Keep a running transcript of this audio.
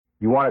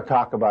You want to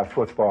talk about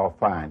football,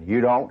 fine.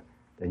 You don't,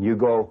 then you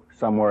go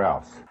somewhere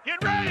else.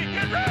 Get ready,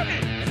 get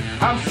ready!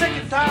 I'm sick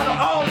and tired of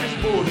all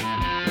this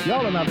bullshit.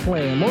 Y'all are not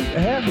playing.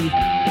 Half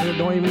of you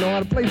don't even know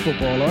how to play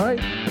football, all right?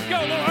 Go,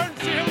 Lord,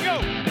 here we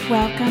go!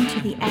 Welcome to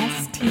the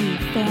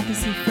ST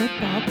Fantasy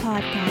Football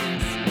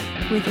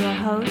Podcast with your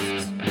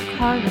hosts,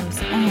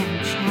 Carlos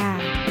and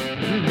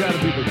Chad. You've got to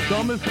be the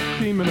dumbest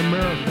team in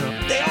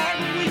America. They are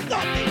what we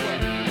thought they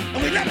were,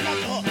 and we never got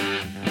the hook.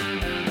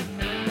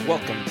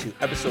 Welcome to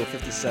episode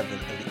 57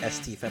 of the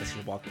ST Fantasy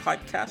Football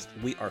Podcast.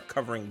 We are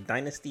covering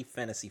Dynasty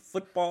Fantasy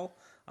Football.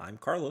 I'm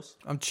Carlos.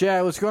 I'm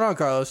Chad. What's going on,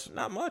 Carlos?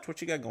 Not much.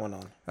 What you got going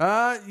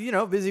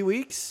on? Busy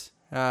weeks.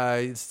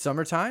 It's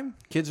summertime.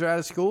 Kids are out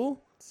of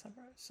school.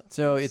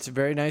 So it's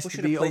very nice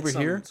to be over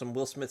here. Some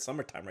Will Smith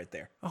summertime right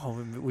there.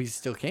 Oh, we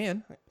still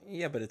can.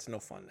 Yeah, but it's no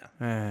fun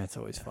now. It's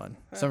always fun.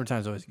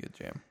 Summertime's always a good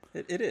jam.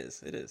 It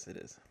is.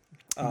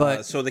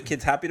 But so the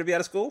kids happy to be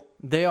out of school?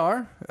 They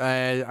are,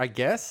 I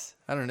guess.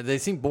 I don't know. They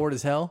seem bored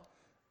as hell.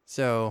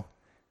 So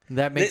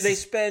that makes They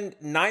spend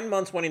 9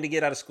 months wanting to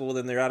get out of school,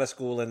 then they're out of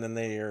school, and then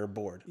they're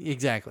bored.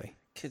 Exactly.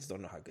 Kids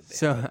don't know how good they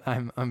So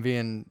I'm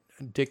being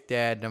dick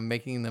dad, and I'm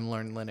making them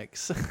learn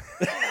Linux.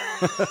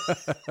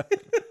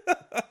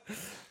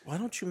 Why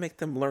don't you make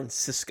them learn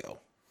Cisco?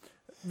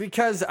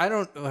 Because I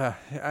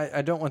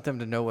don't want them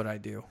to know what I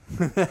do.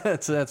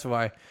 So that's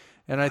why.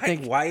 And I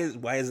think why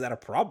is that a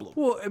problem?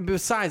 Well,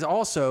 besides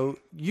also,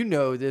 you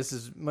know this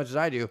as much as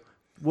I do.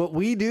 What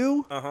we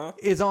do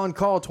is on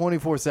call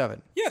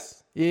 24/7.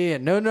 Yes. Yeah.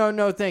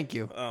 No, thank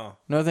you. Oh.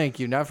 No, thank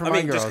you. Not for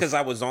my girls. Just because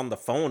I was on the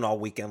phone all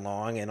weekend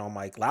long and on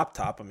my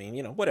laptop,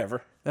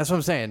 whatever. That's what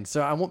I'm saying.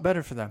 So I want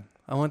better for them.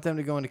 I want them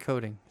to go into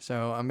coding.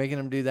 So I'm making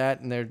them do that,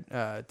 and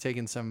they're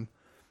taking some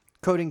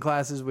coding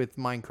classes with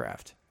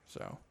Minecraft.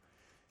 So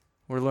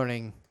we're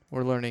learning.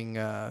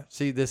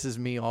 See, this is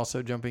me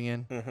also jumping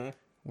in. Mm-hmm.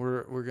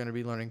 We're going to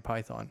be learning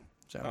Python.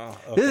 So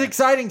This is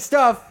exciting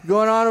stuff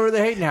going on over the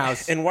Hayden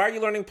house. And why are you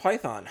learning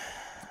Python?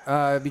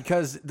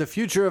 Because the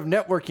future of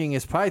networking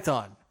is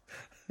Python.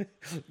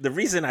 The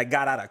reason I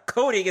got out of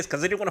coding is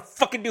because I didn't want to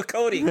fucking do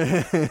coding. Now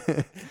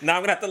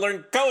I'm going to have to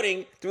learn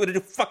coding to do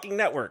fucking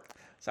network.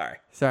 Sorry.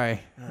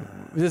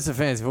 This is a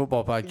fantasy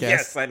football podcast.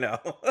 Yes, I know.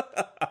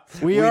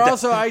 we are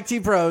also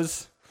IT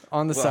pros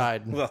on the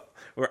side. Well,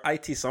 we're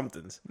IT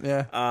somethings.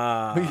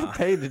 Yeah. We get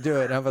paid to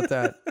do it. How about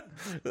that?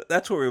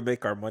 That's where we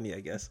make our money,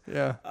 I guess.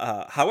 Yeah.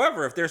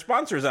 However, if there are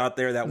sponsors out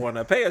there that want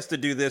to pay us to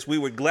do this, we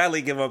would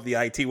gladly give up the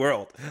IT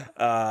world.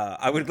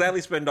 I would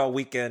gladly spend all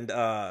weekend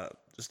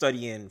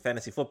studying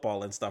fantasy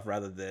football and stuff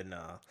rather than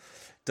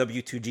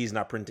W2Gs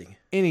not printing.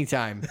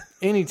 Anytime.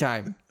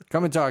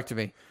 Come and talk to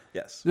me.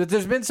 Yes.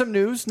 There's been some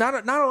news. Not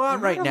a lot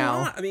right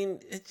now. I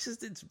mean, it's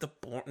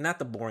not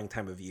the boring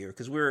time of year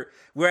because we're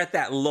at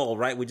that lull,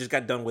 right? We just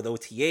got done with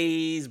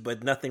OTAs,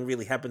 but nothing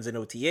really happens in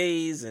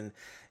OTAs, and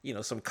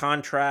some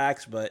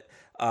contracts. But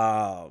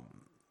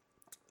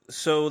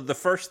so the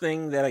first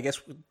thing that I guess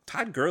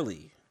Todd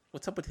Gurley,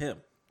 what's up with him?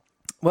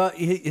 Well,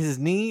 his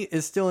knee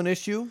is still an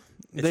issue.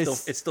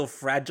 It's still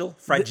fragile,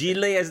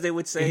 as they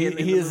would say.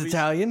 He is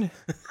Italian,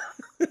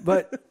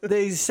 but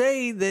they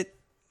say that.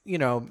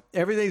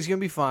 Everything's going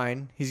to be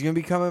fine. He's going to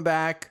be coming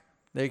back.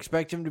 They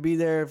expect him to be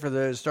there for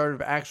the start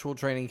of actual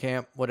training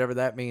camp, whatever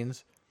that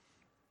means.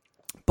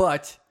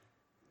 But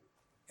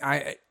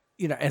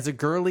as a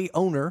Gurley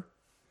owner,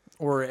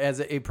 or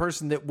as a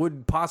person that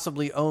would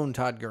possibly own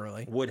Todd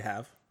Gurley, would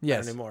have,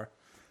 yes, not anymore.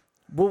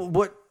 Well,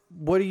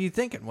 what are you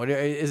thinking?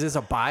 Is this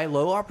a buy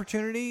low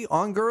opportunity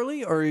on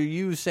Gurley, or are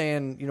you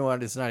saying, you know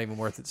what, it's not even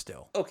worth it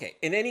still? Okay,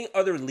 in any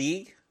other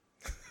league.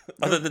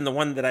 Other than the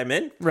one that I'm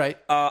in, right?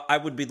 I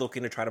would be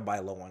looking to try to buy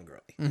low on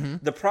Gurley. Mm-hmm.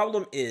 The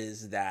problem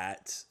is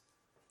that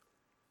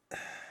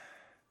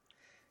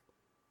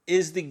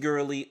is the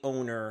Gurley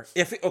owner?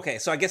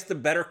 So I guess the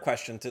better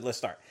question let's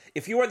start.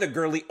 If you are the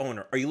Gurley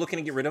owner, are you looking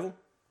to get rid of him?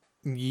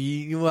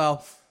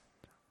 Well,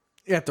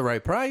 at the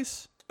right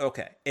price.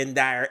 Okay, and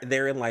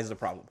therein lies the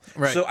problem.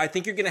 Right. So I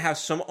think you're going to have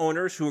some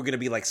owners who are going to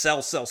be like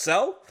sell.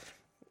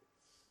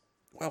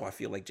 Well, I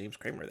feel like James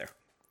Kramer there.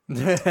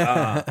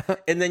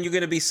 And then you're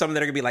going to be some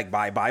that are going to be like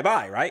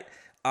buy, right?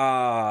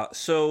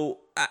 So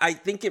I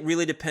think it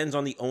really depends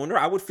on the owner.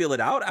 I would feel it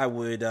out. I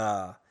would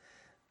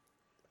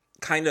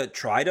kind of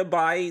try to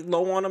buy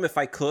low on him if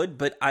I could,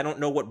 but I don't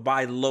know what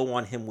buy low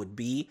on him would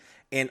be.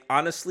 And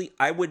honestly,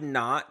 I would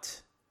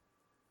not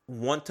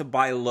want to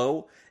buy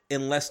low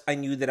unless I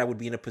knew that I would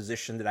be in a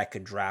position that I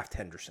could draft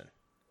Henderson.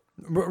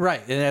 Right,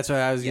 and that's what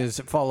I was going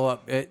to follow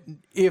up.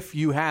 If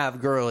you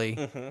have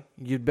Gurley,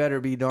 you'd better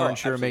be darn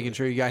sure making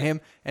sure you got him.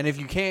 And if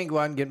you can't, go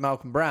out and get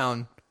Malcolm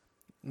Brown.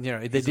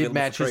 They did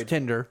match his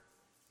Tinder,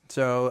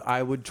 so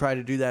I would try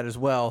to do that as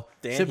well.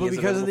 Simply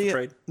because of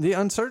the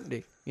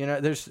uncertainty.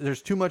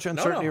 There's too much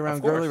uncertainty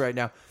around Gurley right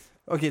now.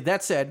 Okay,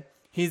 that said,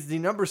 he's the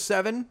number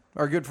 7.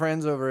 Our good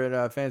friends over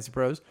at Fantasy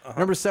Pros,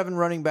 number 7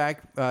 running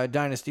back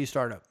dynasty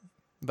startup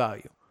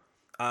value.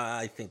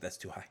 I think that's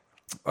too high.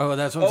 Oh,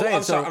 that's what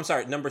I'm saying. I'm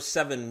sorry. Number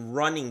 7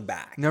 running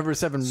back. Number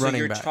 7 running back. So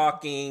you're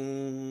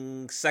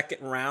talking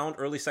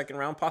early second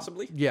round,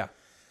 possibly? Yeah.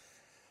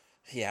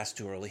 Yeah, it's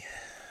too early.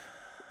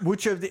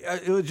 Which of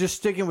the just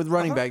sticking with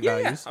running back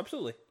Yeah, values?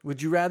 absolutely.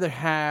 Would you rather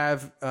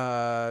have?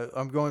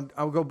 I'll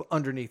go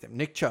underneath him.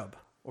 Nick Chubb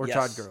or Yes.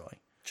 Todd Gurley?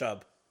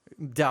 Chubb.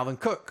 Dalvin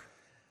Cook,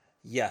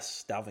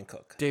 Yes, Dalvin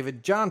Cook.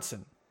 David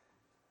Johnson.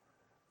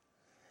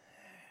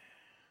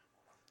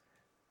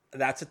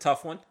 That's a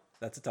tough one.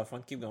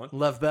 Keep going.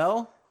 Lev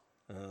Bell,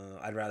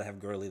 I'd rather have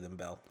Gurley than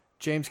Bell.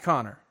 James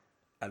Conner.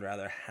 I'd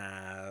rather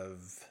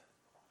have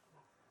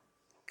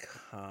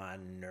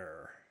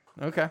Connor.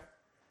 Okay.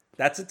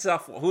 That's a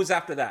tough one. Who's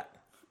after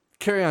that?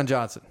 Kerryon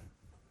Johnson.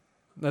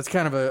 That's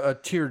kind of a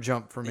tier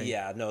jump for me.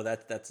 Yeah, no,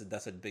 that's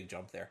a big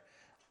jump there.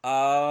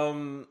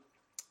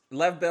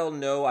 Lev Bell,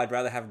 no. I'd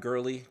rather have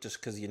Gurley just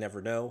because you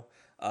never know.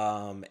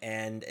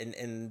 And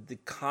the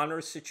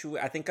Connor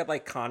situation, I think I'd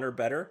like Connor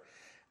better.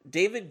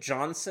 David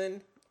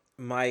Johnson,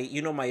 my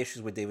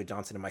issues with David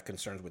Johnson and my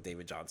concerns with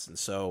David Johnson.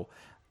 So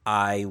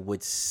I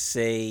would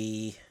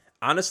say,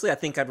 honestly, I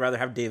think I'd rather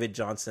have David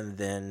Johnson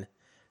than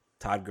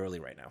Todd Gurley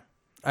right now.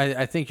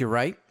 I think you're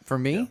right for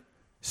me. Yeah.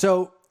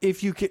 So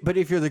if you're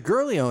the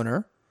Gurley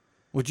owner,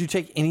 would you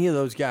take any of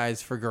those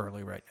guys for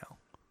Gurley right now?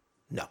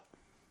 No.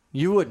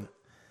 You wouldn't.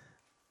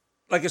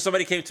 Like if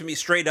somebody came to me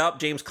straight up,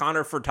 James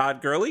Conner for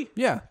Todd Gurley?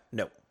 Yeah.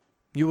 No.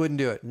 You wouldn't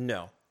do it?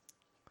 No.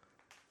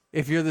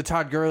 If you're the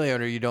Todd Gurley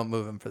owner, you don't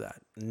move him for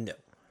that? No.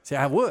 See,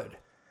 I would.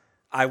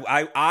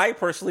 I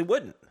personally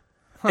wouldn't.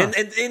 Huh.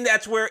 And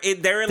that's where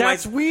therein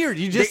That's weird.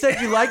 You just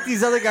said you like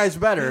these other guys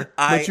better,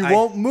 but you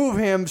won't move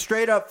him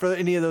straight up for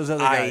any of those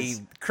other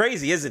guys.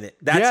 Crazy, isn't it?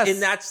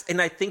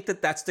 And I think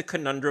that's the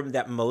conundrum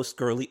that most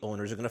Gurley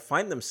owners are going to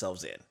find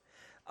themselves in.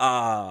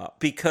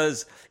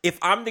 Because if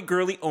I'm the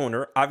Gurley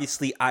owner,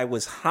 obviously I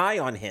was high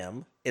on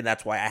him, and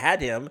that's why I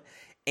had him.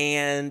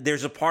 And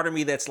there's a part of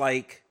me that's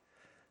like,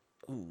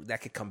 ooh, that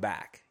could come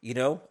back,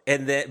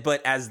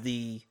 but as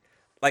the,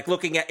 like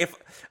looking at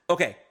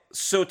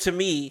so to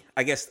me,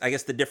 I guess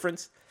the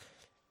difference,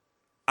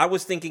 I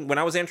was thinking when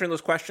I was answering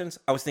those questions,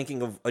 I was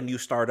thinking of a new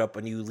startup,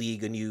 a new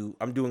league,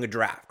 I'm doing a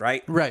draft,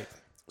 right? Right.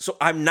 So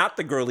I'm not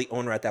the Gurley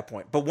owner at that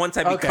point. But once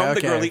I become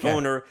the Gurley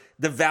owner,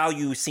 the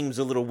value seems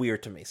a little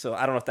weird to me. So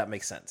I don't know if that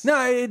makes sense.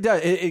 No, it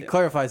does. It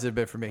clarifies it a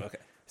bit for me. Okay.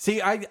 See,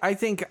 I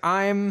think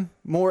I'm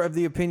more of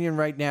the opinion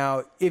right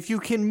now, if you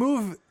can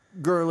move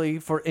Gurley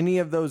for any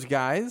of those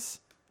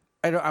guys,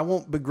 I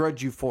won't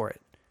begrudge you for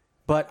it.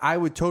 But I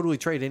would totally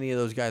trade any of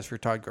those guys for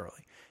Todd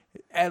Gurley.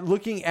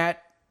 Looking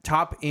at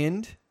top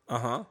end,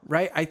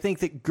 right? I think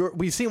that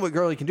we've seen what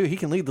Gurley can do. He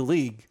can lead the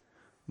league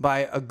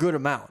by a good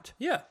amount.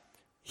 Yeah.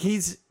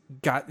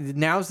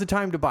 Now's the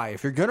time to buy.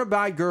 If you're going to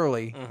buy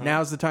Gurley,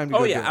 now's the time to go.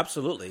 Oh, yeah,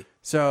 absolutely.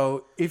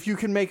 So if you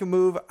can make a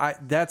move,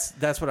 that's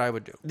what I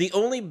would do. The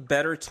only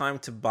better time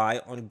to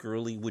buy on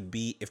Gurley would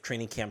be if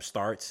training camp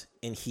starts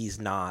and he's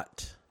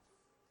not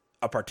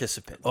a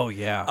participant. Oh,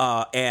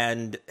 yeah.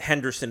 And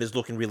Henderson is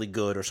looking really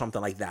good or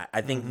something like that. I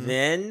think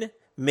then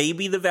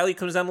maybe the value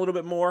comes down a little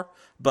bit more.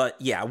 But,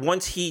 yeah,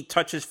 once he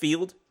touches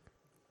field,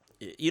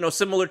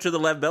 similar to the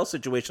Lev Bell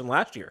situation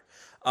last year,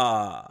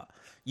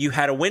 you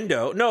had a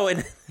window. No,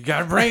 and you got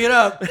to bring it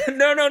up.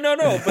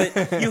 No.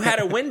 But you had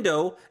a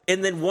window,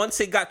 and then once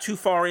it got too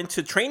far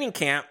into training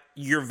camp,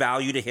 your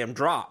value to him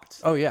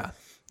dropped. Oh, yeah.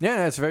 Yeah,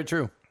 that's very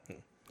true.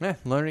 Yeah,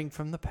 learning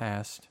from the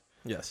past.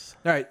 Yes.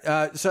 All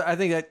right. So I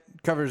think that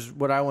covers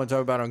what I want to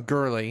talk about on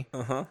Gurley.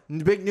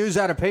 Big news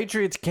out of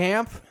Patriots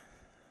camp.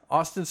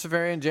 Austin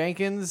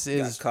Seferian-Jenkins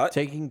is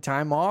taking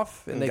time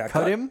off, and they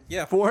cut him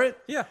for it.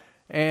 Yeah.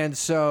 And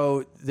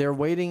so they're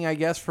waiting, I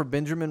guess, for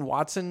Benjamin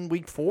Watson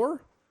week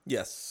 4.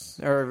 Yes.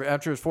 Or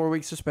after his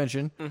 4-week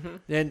suspension.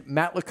 Then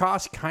Matt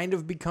Lacoste kind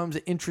of becomes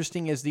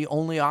interesting as the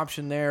only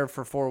option there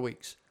for 4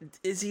 weeks.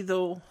 Is he,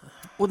 though?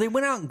 Well, they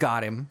went out and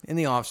got him in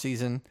the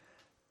offseason.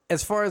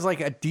 As far as like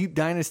a deep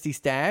dynasty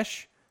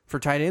stash for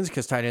tight ends,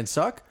 because tight ends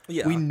suck,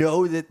 we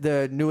know that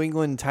the New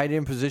England tight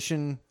end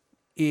position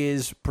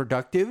is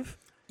productive.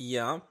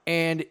 Yeah.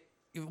 And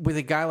with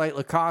a guy like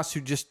Lacoste,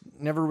 who just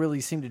never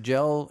really seemed to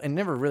gel and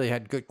never really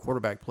had good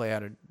quarterback play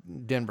out of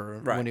Denver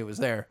when he was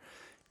there,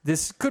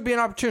 this could be an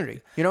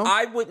opportunity,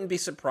 I wouldn't be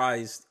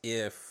surprised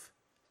if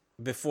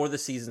before the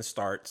season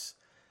starts,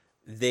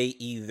 they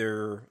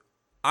either...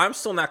 I'm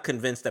still not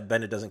convinced that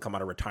Bennett doesn't come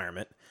out of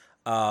retirement,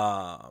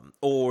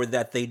 or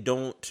that they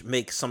don't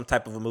make some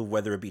type of a move,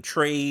 whether it be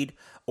trade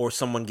or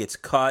someone gets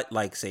cut,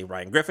 like, say,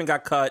 Ryan Griffin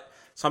got cut,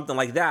 something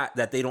like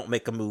that they don't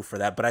make a move for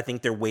that. But I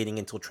think they're waiting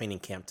until training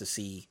camp to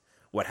see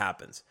what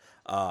happens.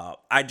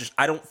 I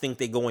don't think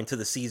they go into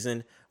the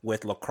season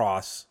with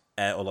Lacoste,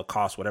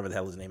 whatever the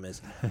hell his name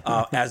is,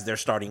 as their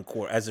starting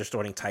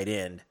tight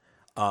end,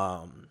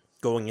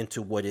 going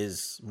into what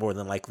is more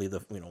than likely the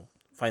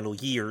final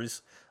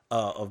years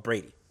of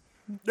Brady.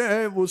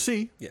 We'll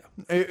see. Yeah.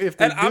 If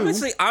they do.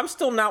 Honestly, I'm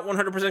still not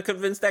 100%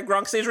 convinced that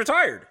Gronk stays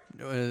retired.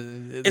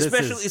 And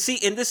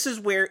this is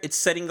where it's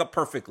setting up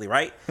perfectly,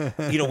 right?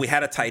 We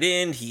had a tight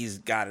end. He's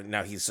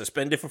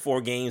suspended for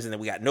 4 games, and then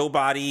we got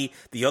nobody.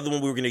 The other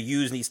one we were going to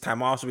use needs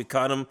time off, so we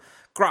cut him.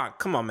 Gronk,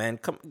 come on, man.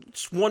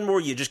 Just one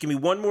more year. Just give me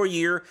one more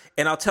year,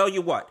 and I'll tell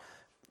you what.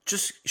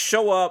 Just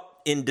show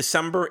up in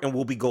December, and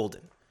we'll be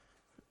golden.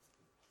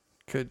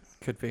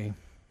 Could be.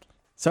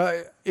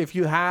 So if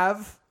you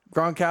have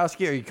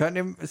Gronkowski, are you cutting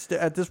him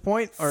at this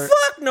point? Or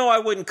Fuck no, I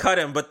wouldn't cut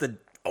him, but the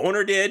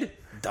owner did.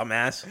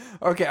 Dumbass.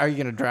 okay, are you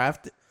going to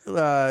draft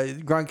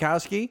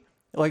Gronkowski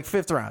like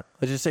 5th round?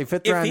 Let's just say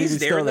 5th If round. he's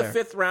there in the there.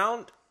 5th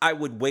round, I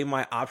would weigh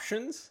my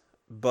options,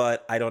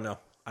 but I don't know.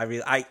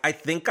 I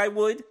think I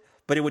would,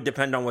 but it would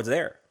depend on what's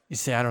there. You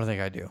see, I don't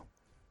think I do.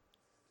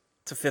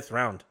 It's a 5th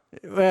round.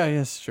 Well,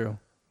 yes, true.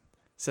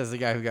 Says the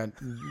guy who got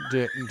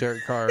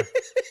Derek Carr.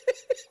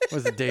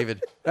 Was it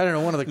David? I don't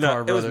know. One of the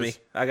Carr It brothers. was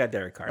me. I got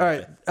Derek Carr. All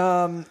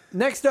right.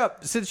 Next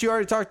up, since you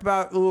already talked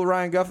about little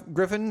Ryan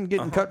Griffin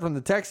getting cut from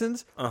the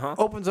Texans,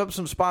 opens up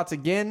some spots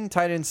again.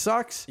 Tight end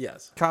sucks.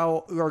 Yes.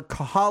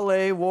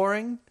 Kahale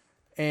Waring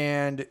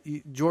and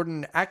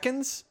Jordan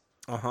Atkins.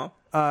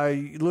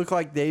 Look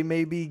like they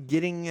may be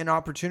getting an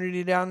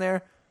opportunity down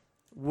there.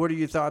 What are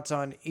your thoughts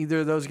on either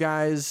of those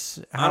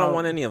guys? I don't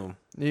want any of them.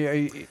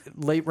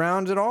 Late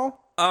rounds at all?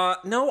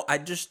 No, I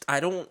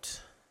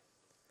don't.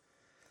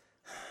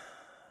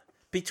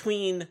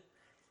 Between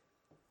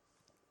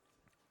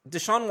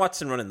Deshaun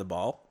Watson running the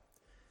ball,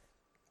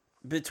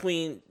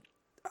 between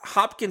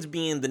Hopkins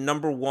being the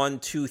number 1,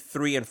 2,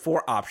 3, and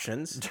 4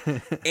 options,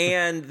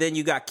 and then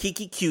you got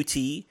Kiki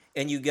QT,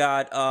 and you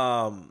got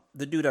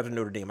the dude out of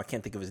Notre Dame. I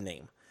can't think of his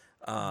name.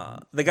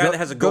 The guy that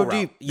has a go route.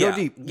 Deep. Go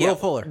deep. Will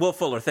Fuller. Will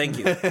Fuller, thank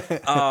you.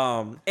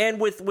 And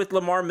with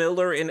Lamar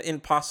Miller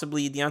and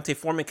possibly Deontay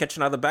Foreman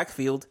catching out of the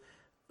backfield,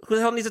 who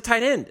the hell needs a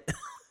tight end?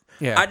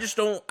 Yeah. I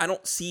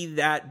don't see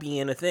that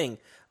being a thing.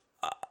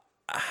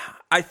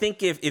 I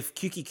think if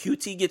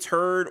QT gets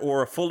hurt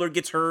or Fuller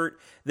gets hurt,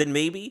 then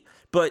maybe.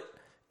 But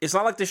it's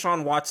not like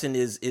Deshaun Watson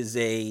is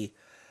a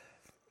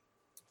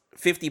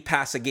 50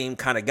 pass a game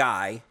kind of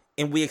guy.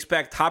 And we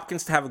expect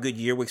Hopkins to have a good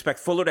year. We expect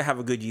Fuller to have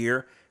a good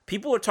year.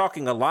 People are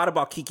talking a lot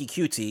about Kiki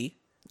QT.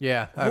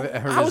 Yeah, I've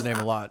heard his name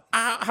a lot.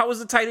 How is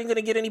the tight end going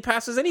to get any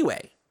passes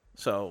anyway?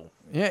 So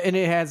yeah, and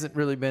it hasn't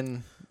really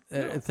been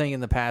a thing in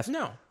the past.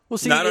 no, We'll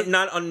see.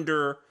 Not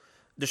under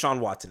Deshaun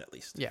Watson, at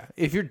least. Yeah,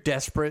 if you're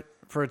desperate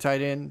for a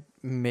tight end,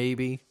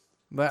 maybe.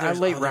 But I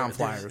late round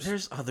flyers.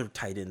 There's other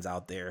tight ends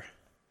out there.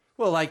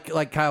 Well,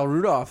 like Kyle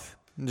Rudolph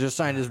just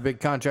signed his big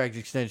contract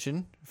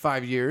extension,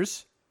 5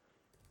 years.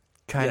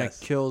 Kind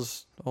of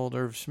kills old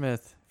Irv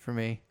Smith for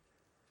me.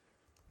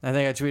 I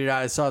think I tweeted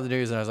out. I saw the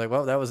news and I was like,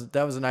 "Well, that was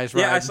a nice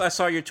ride." Yeah, I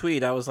saw your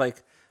tweet. I was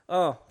like,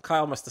 "Oh,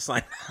 Kyle must have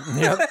signed."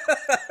 Yep.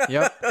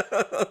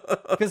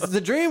 Because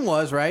the dream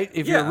was, right,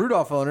 if you're a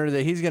Rudolph owner,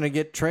 that he's going to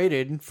get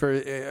traded for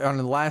on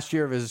the last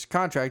year of his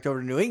contract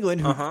over to New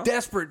England, who's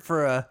desperate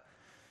for a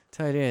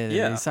tight end.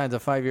 Yeah. And he signs a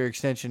 5-year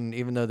extension,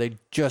 even though they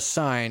just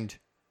signed,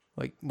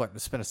 spent a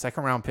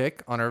 2nd round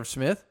pick on Irv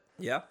Smith.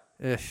 Yeah.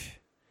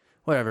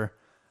 Whatever.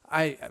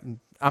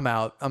 I'm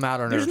out. I'm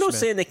out on There's Irv no Smith.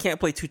 saying they can't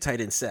play 2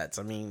 tight end sets.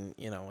 I mean,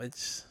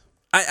 it's.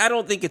 I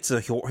don't think it's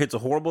a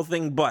horrible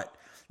thing, but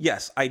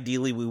yes,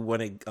 ideally we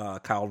wanted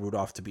Kyle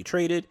Rudolph to be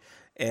traded,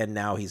 and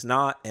now he's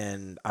not,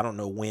 and I don't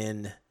know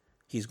when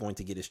he's going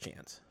to get his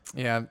chance.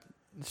 Yeah.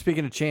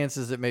 Speaking of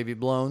chances that may be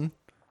blown,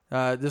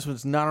 this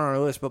one's not on our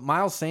list, but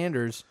Miles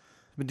Sanders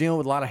has been dealing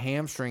with a lot of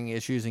hamstring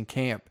issues in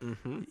camp.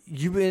 Mm-hmm.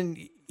 You've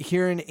been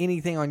hearing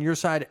anything on your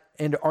side,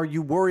 and are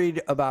you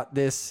worried about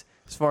this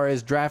as far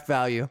as draft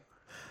value?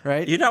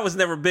 Right? I was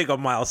never big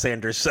on Miles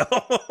Sanders, so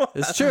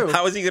it's true.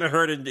 How is he going to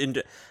hurt?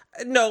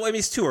 No, I mean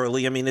it's too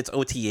early. I mean it's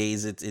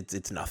OTAs.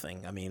 It's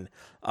nothing. I mean,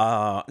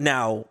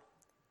 now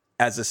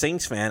as a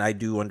Saints fan, I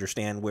do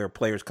understand where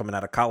players coming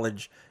out of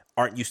college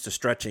aren't used to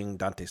stretching.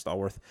 Dante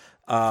Stallworth,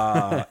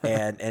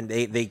 and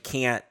they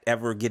can't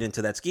ever get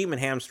into that scheme,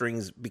 and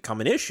hamstrings become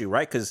an issue,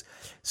 right? Because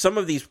some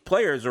of these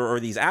players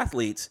or these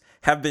athletes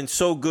have been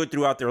so good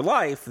throughout their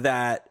life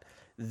that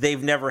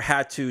they've never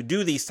had to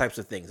do these types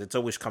of things. It's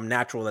always come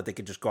natural that they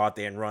could just go out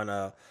there and run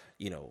a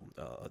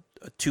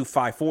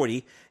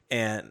 2.540,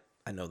 and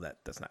I know that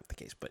that's not the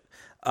case, but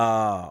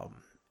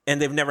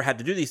and they've never had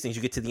to do these things.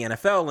 You get to the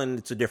NFL and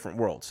it's a different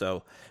world.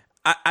 So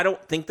I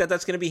don't think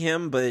that's going to be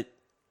him, but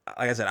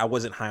like I said, I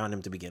wasn't high on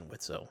him to begin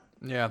with. So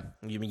yeah,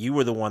 you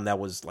were the one that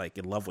was like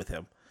in love with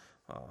him.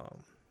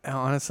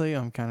 Honestly,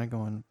 I'm kind of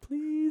going,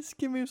 please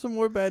give me some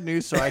more bad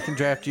news so I can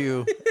draft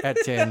you at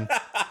 10.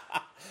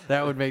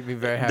 That would make me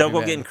very happy. Don't go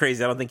getting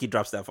crazy. I don't think he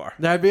drops that far.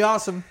 That'd be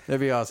awesome.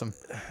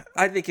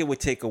 I think it would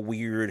take a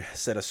weird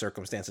set of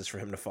circumstances for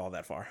him to fall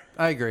that far.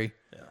 I agree.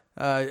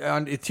 Yeah.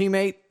 On a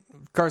teammate,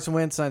 Carson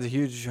Wentz signs a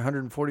huge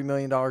 $140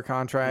 million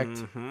contract.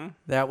 Mm-hmm.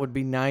 That would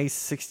be nice.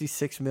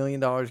 $66 million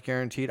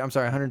guaranteed. I'm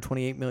sorry,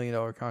 $128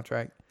 million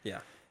contract. Yeah.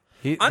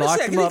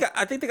 Honestly,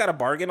 I think they got a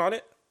bargain on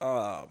it.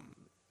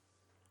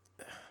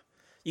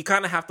 You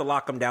kind of have to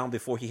lock him down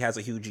before he has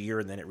a huge year,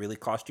 and then it really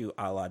cost you,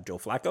 a la Joe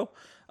Flacco.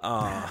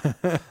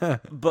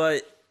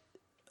 But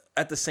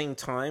at the same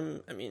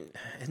time, I mean,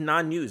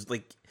 non-news.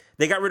 Like,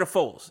 they got rid of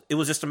Foles. It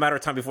was just a matter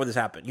of time before this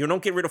happened. You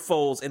don't get rid of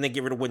Foles and then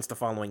get rid of Wentz the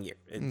following year.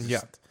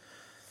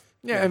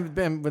 Yeah,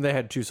 and they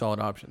had 2 solid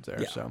options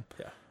there. Yeah. So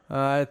yeah.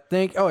 I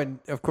think. Oh, and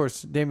of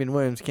course, Damian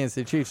Williams, Kansas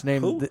City Chiefs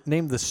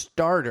named the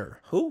starter.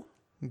 Who?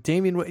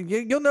 Damian,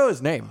 you'll know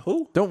his name.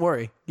 Who? Don't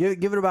worry.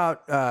 Give it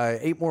about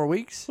 8 more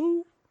weeks.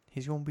 Who?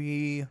 He's going to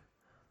be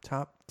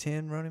top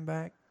 10 running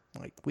back,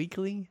 like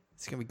weekly.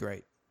 It's going to be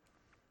great.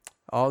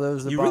 All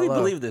those that You bought really low.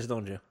 believe this,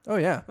 don't you? Oh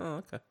yeah, Oh,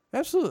 okay.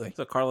 absolutely.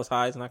 So Carlos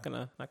Hyde's not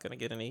gonna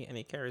get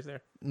any carries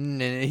there.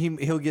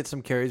 He'll get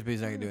some carries, but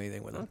he's not going to do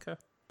anything with them. Okay.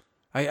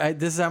 I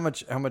this is how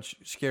much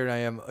scared I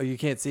am. Oh, you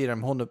can't see it.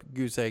 I'm holding up a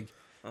goose egg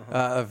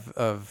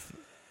of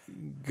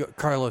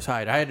Carlos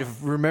Hyde. I had to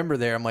remember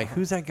there. I'm like,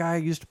 who's that guy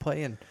who used to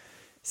play in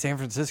San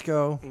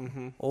Francisco?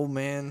 Old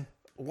man.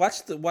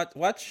 Watch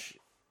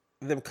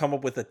them come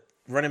up with a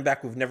running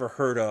back we've never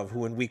heard of,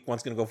 who in week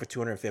one's going to go for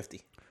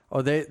 250.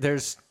 Oh,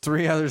 there's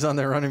 3 others on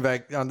their running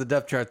back on the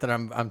depth chart that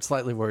I'm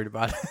slightly worried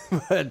about.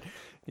 But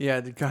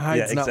yeah,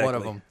 Hyde's not one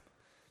of them.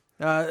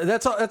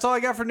 That's all I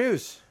got for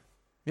news.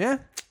 Yeah,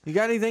 you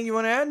got anything you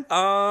want to add?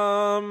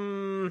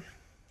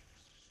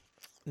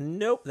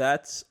 Nope.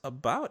 That's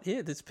about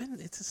it.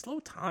 It's a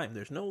slow time.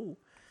 There's no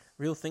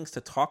real things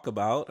to talk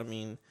about. I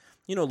mean,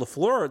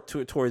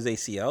 LaFleur tore his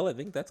ACL. I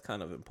think that's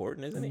kind of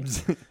important, isn't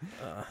he?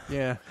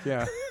 Yeah.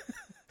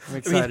 I'm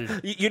excited. I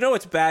mean,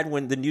 it's bad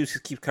when the news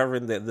keep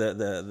covering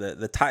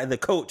the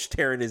coach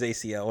tearing his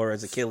ACL or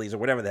his Achilles or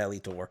whatever the hell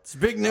he tore. It's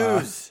big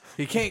news.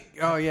 He can't.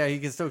 Oh yeah, he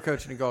can still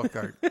coach in a golf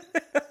cart.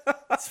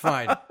 It's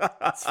fine.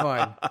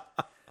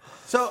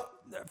 So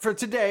for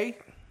today,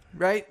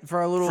 right? For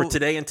our little For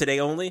today and today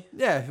only.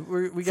 Yeah,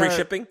 we got Free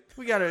shipping.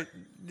 We got a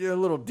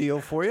little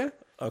deal for you.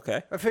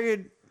 Okay. I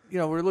figured,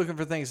 we're looking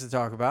for things to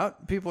talk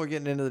about. People are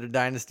getting into the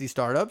dynasty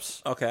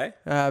startups. Okay.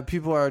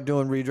 People are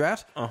doing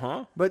redrafts.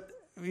 But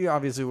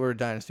obviously, we're a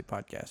dynasty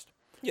podcast.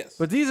 Yes.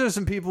 But these are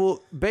some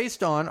people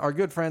based on our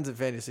good friends at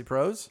Fantasy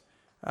Pros.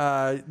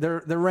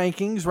 Their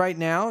rankings right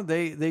now,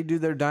 they do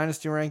their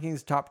dynasty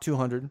rankings, top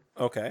 200.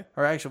 Okay.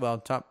 Or actually,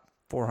 top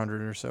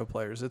 400 or so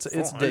players. It's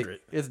deep. 400.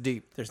 It's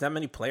deep. There's that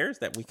many players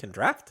that we can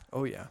draft?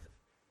 Oh yeah.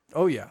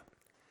 Are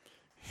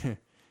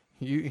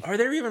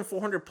there even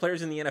 400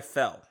 players in the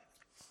NFL?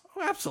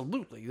 Oh,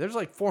 absolutely. There's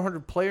like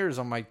 400 players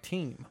on my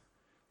team,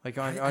 like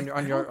on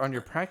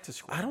your practice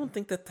squad. I don't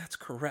think that's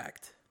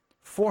correct.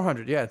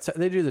 400. Yeah,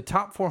 they do the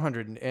top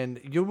 400, and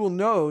you will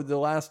know the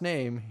last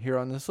name here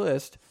on this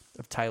list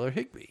of Tyler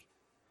Higbee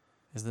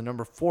is the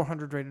number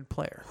 400 rated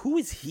player. Who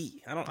is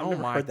he? I've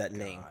never heard that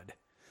name.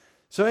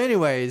 So,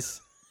 anyways,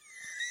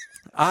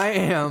 I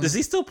am. Does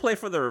he still play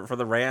for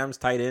the Rams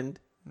tight end?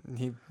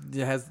 He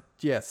has.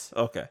 Yes.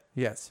 Okay.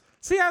 Yes.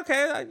 See,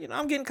 okay,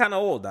 I'm getting kind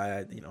of old.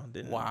 I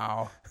didn't.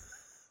 Wow.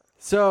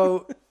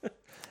 So,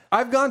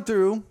 I've gone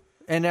through,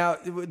 and now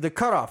the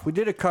cutoff. We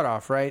did a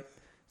cutoff, right?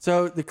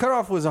 So the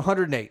cutoff was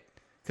 108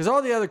 because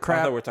all the other crap.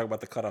 I thought we were talking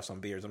about the cutoffs on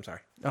beers. I'm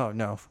sorry. Oh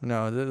no,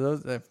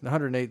 those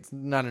 108 is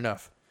not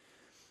enough.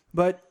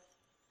 But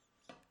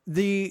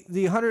the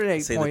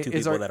 108 Say point the two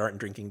is people our that aren't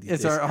drinking these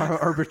it's days. our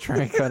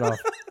arbitrary cutoff.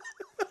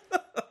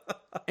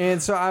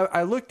 And so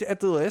I looked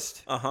at the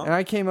list, and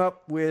I came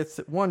up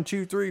with 1,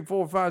 2, 3,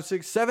 4, 5,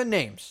 6, 7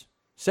 names.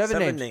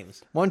 Seven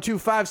names. 1, 2,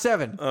 5,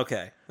 7.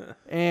 Okay.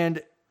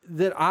 And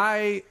that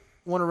I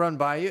want to run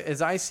by you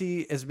as I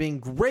see as being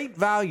great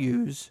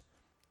values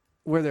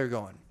where they're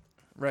going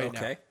right now.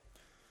 Okay.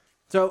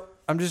 So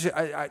I'm just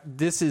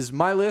this is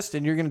my list,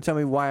 and you're going to tell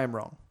me why I'm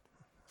wrong,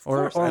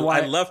 or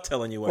why I love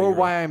telling you why. Or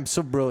why I'm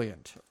so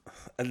brilliant.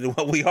 And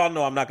we all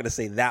know I'm not going to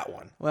say that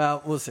one.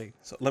 Well, we'll see.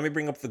 So let me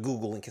bring up the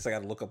Google in case I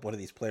got to look up one of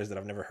these players that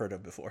I've never heard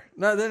of before.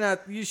 No, they're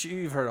not.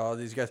 You've heard all of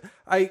these guys.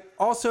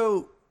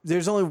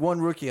 There's only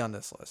one rookie on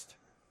this list.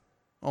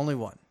 Only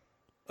one.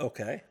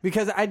 Okay.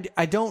 Because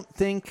I don't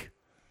think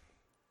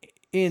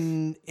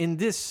in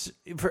this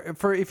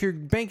for if you're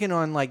banking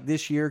on like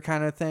this year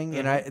kind of thing,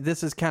 and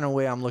this is kind of the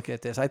way I'm looking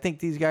at this. I think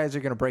these guys are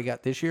going to break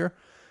out this year.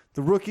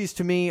 The rookies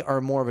to me are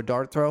more of a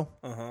dart throw.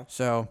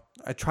 So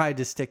I tried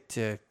to stick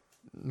to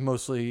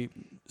mostly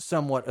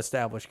somewhat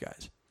established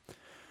guys.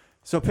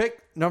 So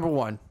pick number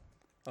 1.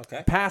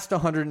 Okay. Past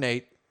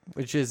 108,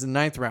 which is the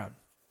 9th round.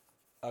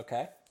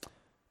 Okay.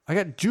 I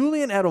got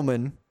Julian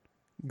Edelman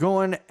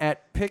going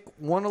at pick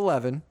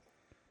 111,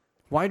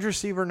 wide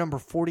receiver number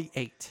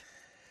 48.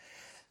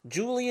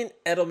 Julian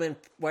Edelman,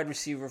 wide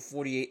receiver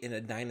 48 in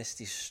a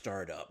dynasty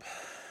startup.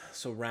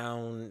 So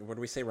round, what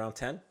do we say, round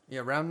 10?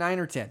 Yeah, round 9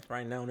 or 10.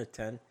 Right now to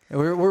 10.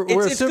 We're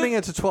It's assuming good.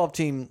 it's a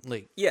 12-team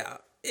league. Yeah,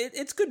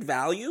 it's good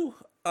value.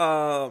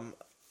 I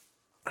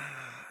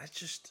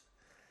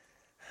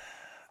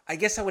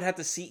guess I would have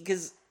to see,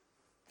 because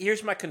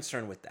here's my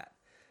concern with that.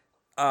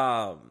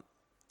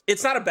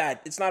 It's not a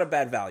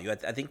bad value.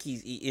 I think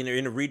he's in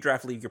a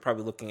redraft league. You're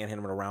probably looking at him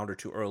in a round or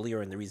two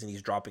earlier, and the reason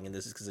he's dropping in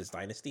this is because it's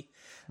dynasty.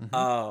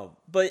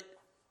 But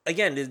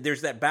again,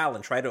 there's that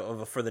balance, right,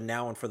 for the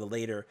now and for the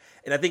later.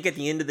 And I think at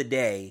the end of the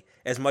day,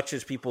 as much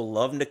as people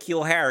love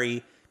N'Keal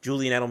Harry,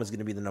 Julian Edelman is going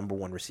to be the number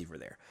 1 receiver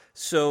there.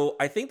 So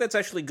I think that's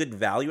actually good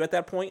value at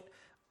that point.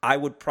 I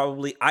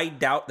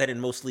doubt that in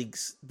most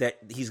leagues that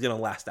he's going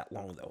to last that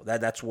long, though.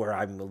 That's where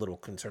I'm a little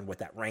concerned with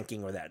that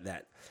ranking or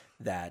that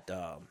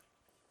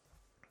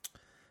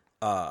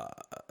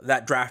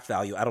draft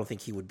value. I don't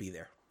think he would be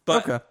there.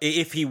 But Okay.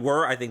 if he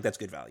were, I think that's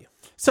good value.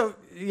 So,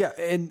 yeah,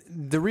 and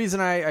the reason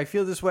I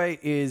feel this way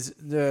is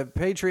the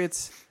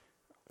Patriots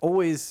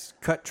always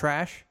cut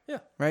trash. Yeah.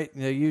 Right?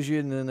 They use you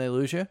and then they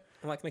lose you.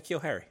 Like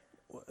N'Keal Harry.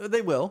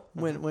 They will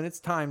when it's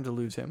time to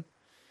lose him,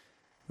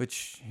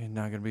 which is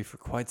not going to be for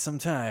quite some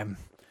time.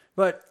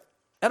 But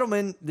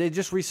Edelman, they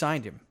just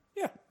re-signed him.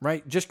 Yeah.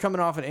 Right? Just coming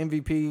off an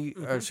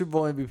MVP or Super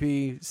Bowl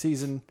MVP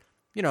season.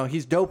 You know,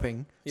 he's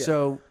doping,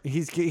 so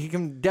he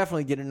can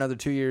definitely get another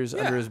 2 years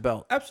under his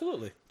belt.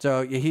 Absolutely.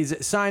 So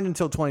he's signed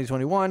until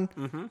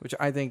 2021, which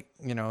I think,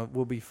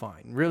 will be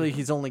fine. Really,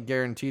 he's only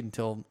guaranteed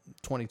until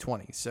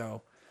 2020,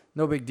 so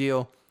no big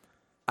deal.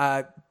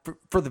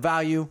 For the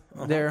value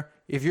there,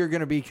 if you're going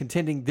to be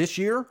contending this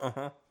year,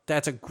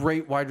 that's a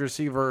great wide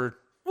receiver.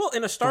 Well,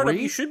 in a startup,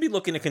 3? you should be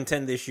looking to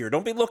contend this year.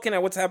 Don't be looking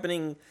at what's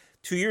happening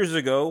 2 years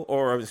ago,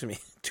 or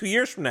 2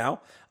 years from now.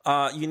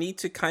 You need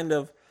to kind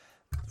of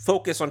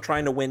focus on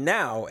trying to win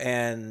now,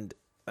 and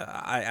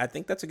I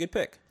think that's a good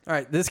pick. All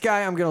right, this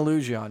guy I'm going to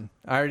lose you on.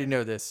 I already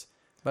know this,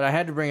 but I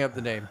had to bring up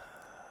the name.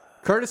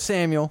 Curtis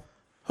Samuel.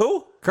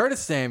 Who? Curtis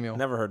Samuel.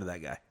 Never heard of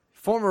that guy.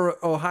 Former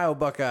Ohio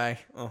Buckeye.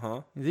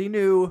 The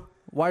new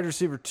wide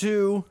receiver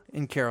 2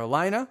 in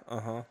Carolina.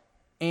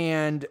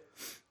 And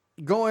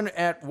going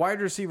at wide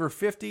receiver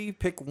 50,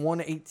 pick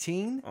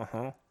 118.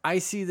 I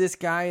see this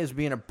guy as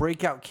being a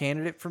breakout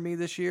candidate for me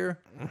this year.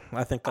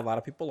 I think a lot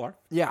of people are.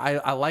 Yeah,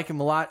 I like him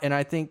a lot, and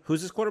I think...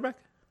 Who's his quarterback?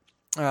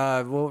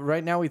 Well,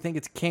 right now we think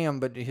it's Cam,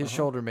 but his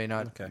shoulder may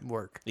not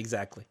work.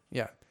 Exactly.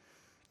 Yeah.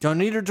 Don't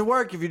need it to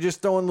work if you're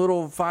just throwing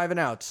little 5 and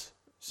outs.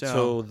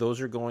 So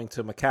those are going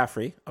to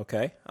McCaffrey.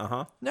 Okay.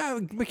 No,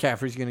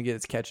 McCaffrey's going to get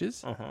his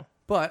catches.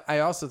 But I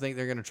also think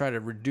they're going to try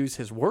to reduce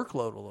his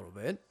workload a little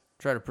bit,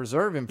 try to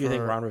preserve him. Do you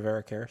think Ron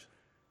Rivera cares?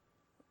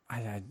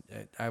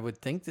 I would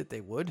think that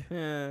they would.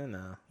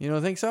 No. You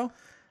don't think so?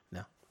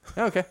 No.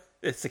 Okay.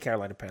 It's the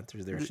Carolina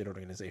Panthers. They're a shit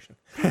organization.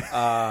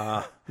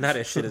 Not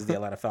as shit as the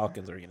Atlanta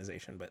Falcons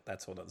organization, but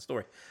that's a whole other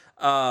story.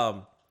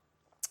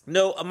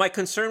 No, my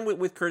concern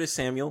with Curtis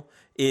Samuel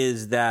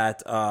is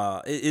that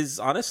is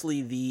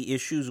honestly the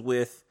issues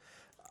with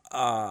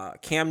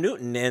Cam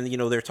Newton, and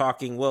they're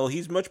talking, well,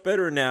 he's much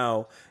better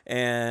now,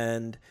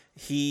 and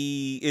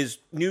he is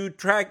new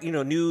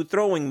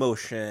throwing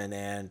motion,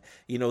 and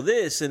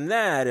this and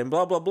that, and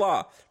blah blah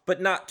blah. But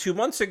not 2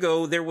 months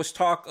ago, there was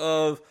talk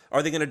of,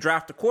 are they going to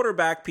draft a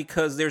quarterback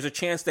because there's a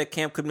chance that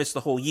Cam could miss the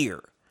whole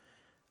year?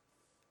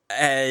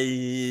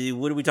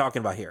 What are we talking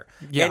about here?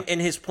 Yeah. And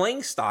his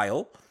playing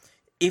style,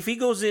 if he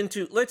goes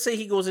into, let's say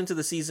he goes into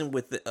the season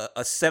with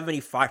a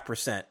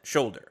 75%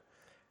 shoulder,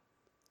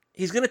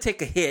 he's going to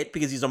take a hit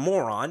because he's a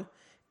moron,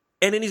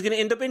 and then he's going to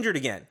end up injured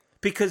again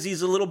because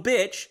he's a little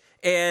bitch,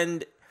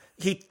 and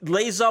he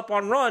lays up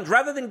on runs.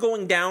 Rather than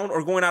going down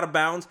or going out of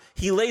bounds,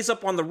 he lays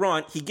up on the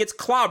run, he gets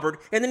clobbered,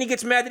 and then he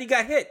gets mad that he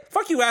got hit.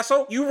 Fuck you,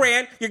 asshole. You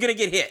ran, you're going to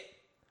get hit.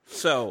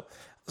 So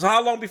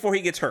how long before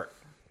he gets hurt?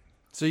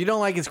 So you don't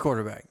like his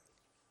quarterback?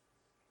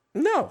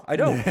 No, I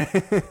don't.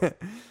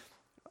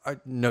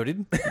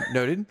 Noted.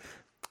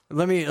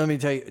 Let me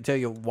tell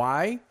you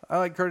why I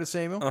like Curtis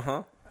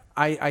Samuel.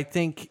 I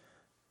think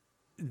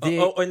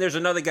and there's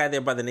another guy there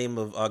by the name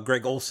of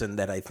Greg Olsen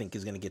that I think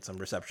is going to get some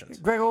receptions.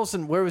 Greg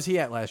Olsen, where was he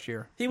at last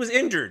year? He was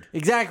injured.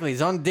 Exactly.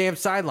 He's on the damn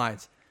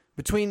sidelines.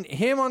 Between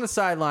him on the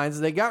sidelines,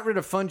 they got rid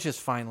of Funchess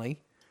finally,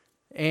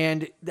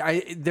 and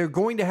they're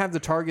going to have the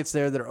targets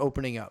there that are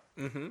opening up.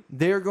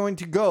 They're going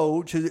to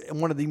go to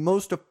one of the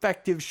most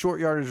effective short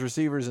yardage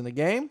receivers in the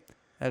game.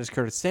 That is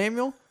Curtis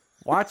Samuel.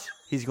 Watch.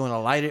 He's going to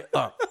light it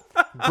up.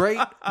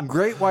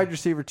 Great wide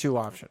receiver 2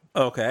 option.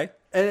 Okay.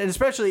 And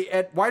especially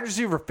at wide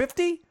receiver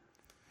 50?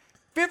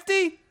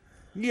 50?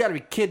 You got to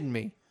be kidding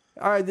me.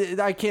 All right,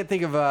 I can't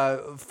think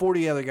of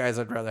 40 other guys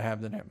I'd rather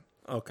have than him.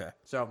 Okay.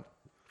 So,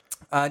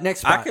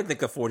 next spot. I could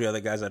think of 40 other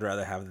guys I'd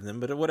rather have than him,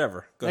 but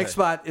whatever. Go Next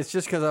ahead. spot, it's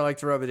just because I like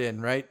to rub it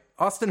in, right?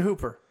 Austin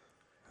Hooper.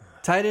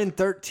 Tight end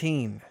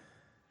 13.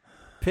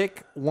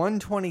 Pick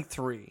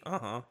 123.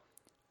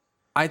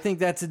 I think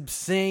that's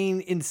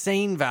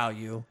insane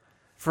value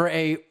for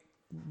a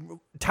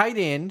tight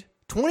end,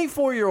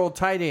 24-year-old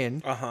tight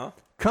end,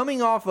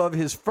 coming off of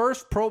his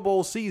first Pro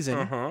Bowl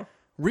season,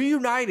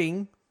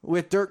 reuniting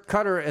with Dirk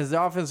Cutter as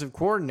the offensive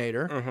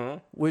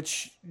coordinator,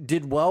 which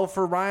did well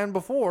for Ryan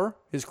before,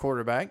 his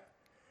quarterback.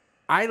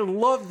 I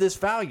love this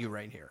value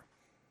right here.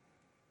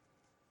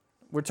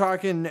 We're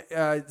talking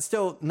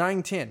still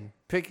 9-10.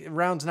 Pick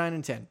rounds 9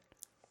 and 10.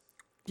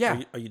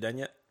 Yeah. Are you done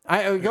yet?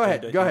 Go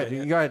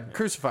ahead.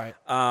 Crucify it.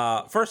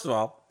 First of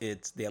all,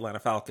 it's the Atlanta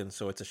Falcons,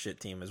 so it's a shit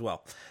team as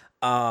well.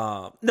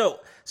 No,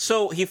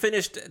 so he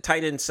finished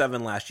tight end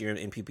 7 last year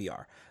in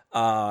PPR.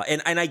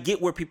 And I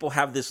get where people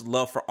have this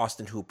love for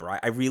Austin Hooper.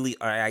 I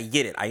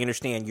get it. I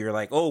understand. You're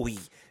like, oh, he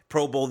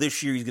Pro Bowl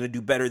this year. He's going to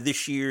do better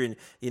this year, and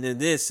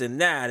this and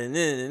that, and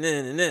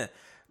then.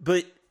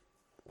 But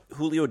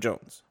Julio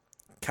Jones,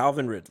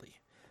 Calvin Ridley,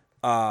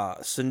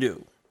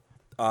 Sanu,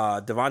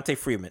 Devontae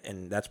Freeman,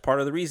 and that's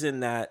part of the reason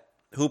that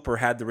Hooper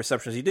had the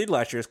receptions he did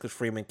last year is because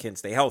Freeman can't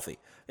stay healthy.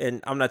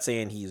 And I'm not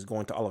saying he's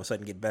going to all of a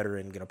sudden get better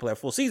and going to play a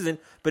full season,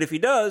 but if he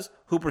does,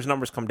 Hooper's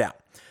numbers come down.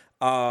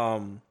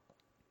 And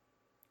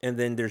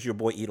then there's your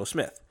boy Ito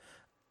Smith.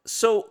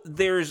 So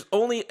there's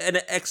only an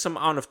X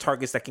amount of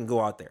targets that can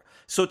go out there.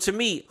 So to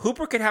me,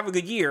 Hooper can have a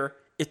good year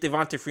if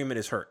Devontae Freeman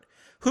is hurt.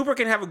 Hooper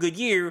can have a good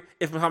year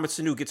if Mohamed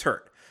Sanu gets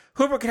hurt.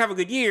 Hooper can have a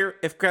good year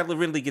if Bradley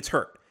Ridley gets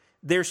hurt.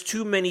 There's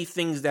too many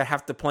things that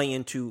have to play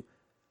into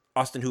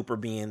Austin Hooper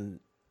being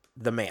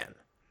the man.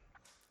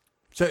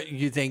 So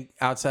you think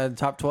outside the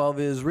top 12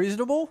 is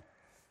reasonable?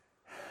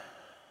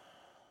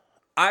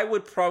 I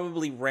would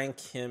probably rank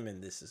him,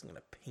 and this is going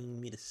to pain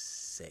me to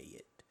say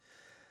it,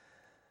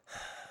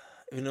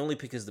 and only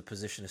because the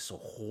position is so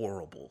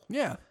horrible.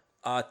 Yeah.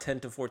 10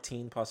 to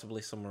 14,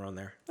 possibly somewhere on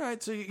there. All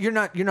right, so you're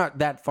not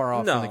that far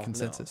off from the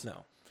consensus.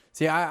 No.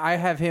 See, I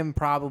have him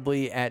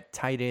probably at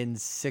tight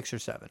end 6 or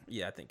 7.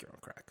 Yeah, I think you're on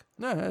crack.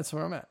 No, that's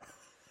where I'm at.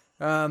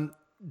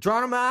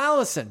 Geronimo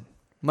Allison,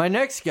 my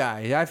next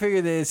guy. I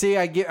figured that. See,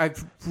 I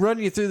run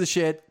you through the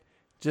shit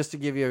just to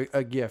give you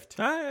a gift.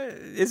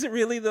 Is it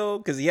really though?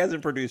 Because he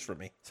hasn't produced for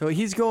me. So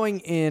he's going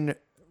in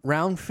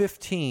round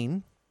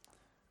 15,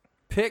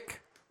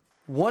 pick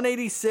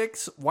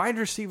 186, wide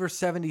receiver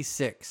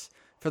 76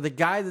 for the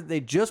guy that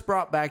they just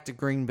brought back to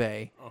Green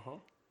Bay.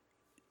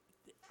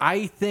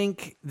 I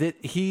think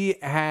that he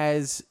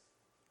has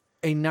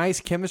a nice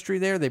chemistry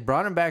there. They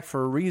brought him back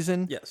for a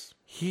reason. Yes.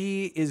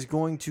 He is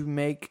going to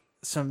make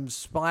some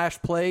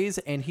splash plays,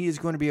 and he is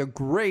going to be a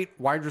great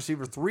wide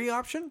receiver 3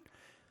 option.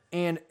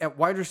 And at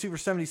wide receiver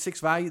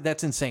 76 value,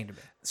 that's insane to me.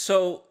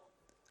 So,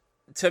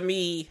 to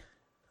me,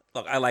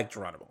 look, I like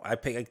Geronimo. I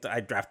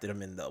drafted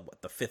him in the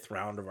 5th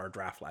round of our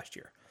draft last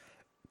year.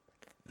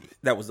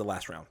 That was the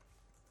last round.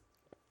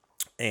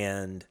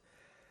 And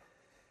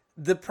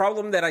the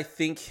problem that I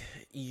think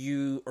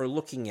you are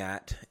looking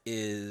at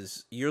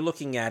is you're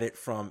looking at it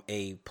from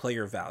a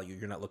player value.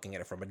 You're not looking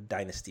at it from a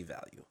dynasty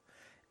value.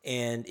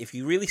 And if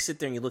you really sit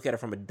there and you look at it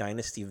from a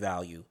dynasty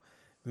value,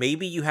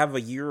 maybe you have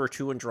a year or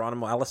two in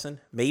Geronimo Allison.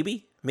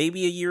 Maybe a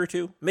year or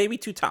two. Maybe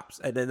 2 tops.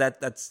 And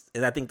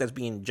I think that's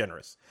being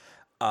generous.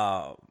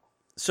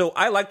 So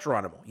I like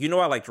Geronimo. You know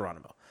I like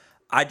Geronimo.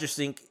 I just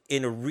think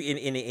in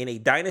a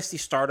dynasty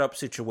startup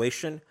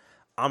situation,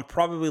 I'm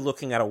probably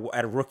looking at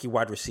a rookie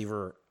wide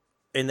receiver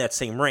in that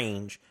same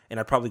range, and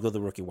I'd probably go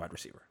the rookie wide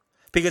receiver.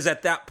 Because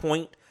at that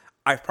point,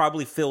 I've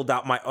probably filled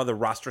out my other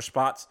roster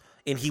spots,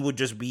 and he would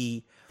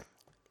be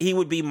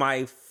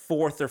my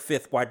 4th or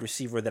 5th wide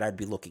receiver that I'd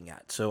be looking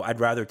at. So I'd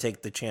rather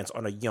take the chance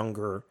on a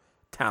younger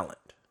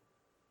talent.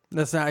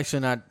 That's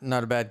actually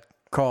not a bad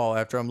call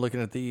after I'm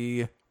looking at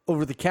the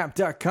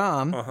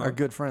overthecap.com, our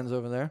good friends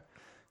over there.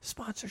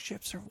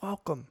 Sponsorships are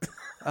welcome.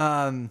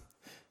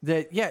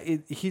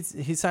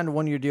 He signed a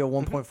 1-year deal,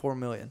 $1.4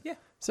 million. Yeah.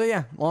 So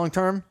yeah, long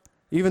term.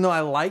 Even though I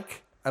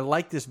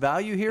like this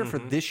value here for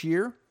this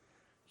year.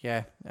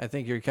 Yeah, I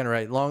think you're kind of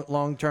right.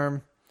 Long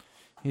term,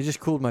 you just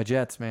cooled my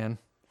Jets, man.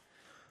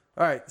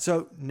 All right,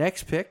 so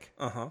next pick.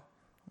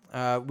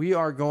 We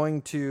are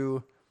going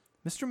to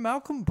Mr.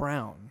 Malcolm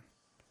Brown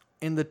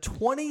in the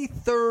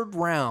 23rd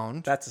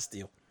round. That's a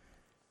steal.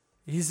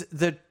 He's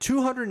the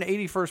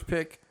 281st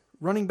pick,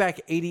 running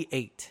back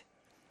 88.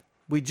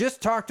 We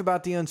just talked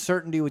about the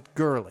uncertainty with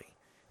Gurley.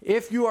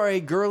 If you are a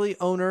Gurley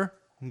owner,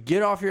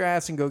 get off your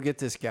ass and go get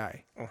this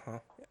guy.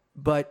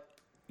 But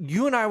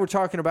you and I were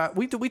talking about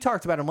we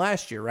talked about him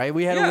last year, right?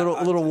 We had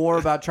a little war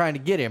about trying to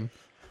get him,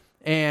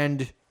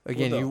 and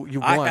again,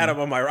 you won. I had him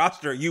on my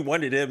roster. You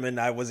wanted him, and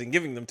I wasn't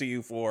giving them to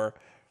you for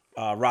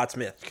Rod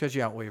Smith because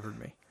you outwavered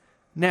me.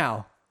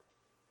 Now,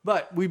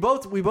 but we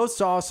both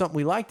saw something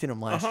we liked in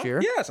him last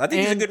year. Yes, I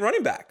think he's a good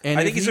running back. I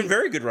think he's a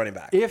very good running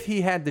back. If he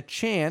had the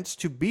chance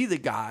to be the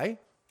guy,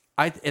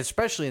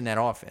 especially in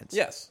that offense,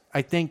 yes,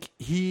 I think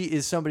he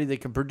is somebody that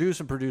can produce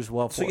and produce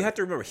well for. So you have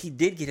to remember, he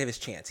did get his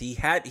chance. He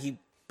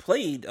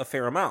played a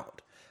fair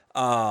amount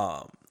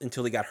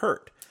until he got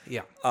hurt.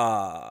 Yeah.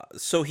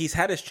 So he's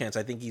had his chance.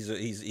 I think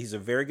he's a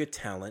very good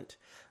talent.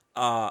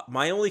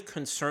 My only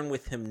concern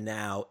with him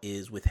now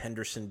is with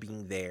Henderson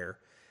being there,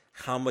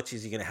 how much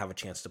is he going to have a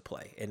chance to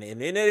play? And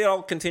it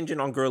all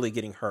contingent on Gurley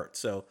getting hurt.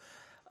 So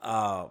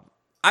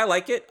I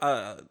like it.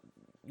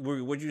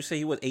 What did you say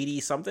he was,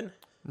 80-something?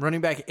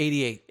 Running back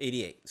 88.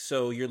 88.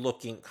 So you're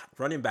looking,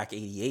 running back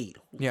 88.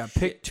 Yeah,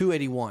 pick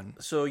 281.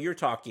 So you're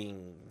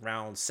talking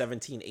round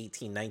 17,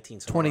 18, 19.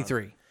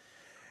 23.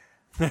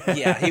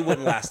 Yeah, he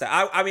wouldn't last that.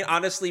 I mean,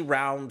 honestly,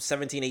 round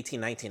 17, 18,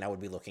 19, I would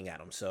be looking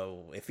at him.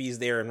 So if he's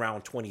there in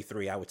round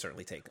 23, I would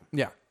certainly take him.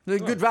 Yeah.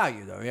 Good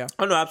value, though, yeah.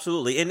 Oh, no,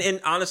 absolutely. And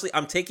honestly,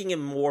 I'm taking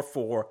him more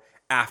for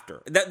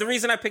after. The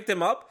reason I picked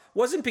him up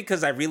wasn't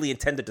because I really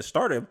intended to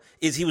start him,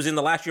 is he was in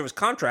the last year of his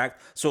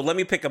contract, so let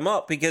me pick him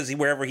up because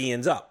wherever he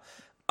ends up.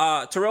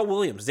 Terrell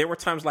Williams, there were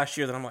times last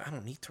year that I'm like, I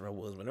don't need Terrell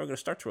Williams. I'm never going to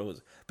start Terrell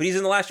Williams. But he's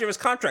in the last year of his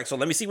contract, so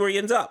let me see where he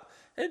ends up.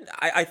 And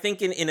I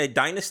think in a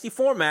dynasty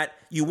format,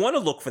 you want to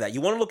look for that.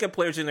 You want to look at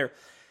players in there.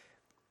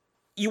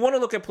 you want to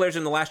look at players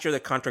in the last year of their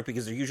contract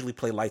because they usually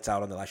play lights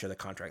out on the last year of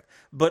their contract.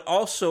 But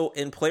also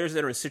in players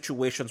that are in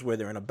situations where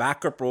they're in a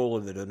backup role or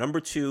they're the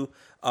number 2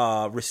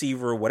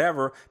 receiver or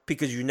whatever,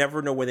 because you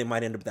never know where they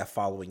might end up that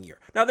following year.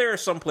 Now, there are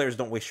some players,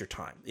 don't waste your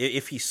time.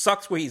 If he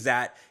sucks where he's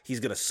at,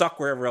 he's going to suck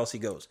wherever else he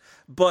goes.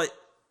 But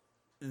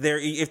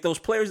if those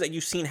players that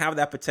you've seen have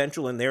that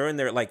potential and they're in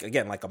there, like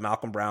a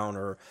Malcolm Brown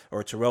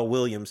or Terrell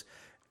Williams,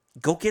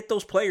 go get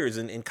those players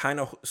and kind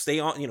of stay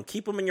on,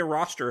 keep them in your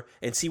roster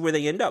and see where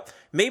they end up.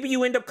 Maybe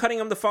you end up cutting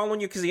them the following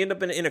year because they end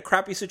up in a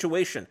crappy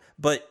situation,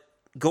 but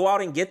go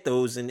out and get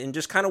those and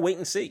just kind of wait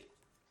and see.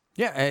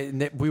 Yeah,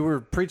 and we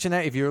were preaching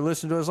that. If you were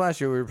listening to us last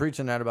year, we were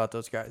preaching that about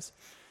those guys.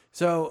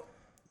 So,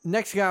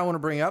 next guy I want to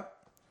bring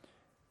up,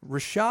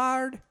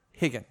 Rashard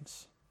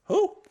Higgins.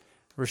 Who?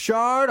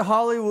 Rashard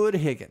Hollywood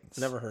Higgins.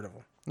 Never heard of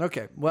him.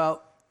 Okay,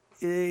 well,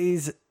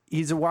 he's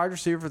a wide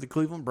receiver for the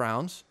Cleveland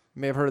Browns.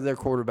 You may have heard of their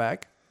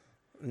quarterback.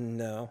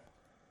 No.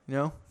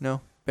 No.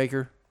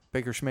 Baker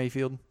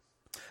Mayfield.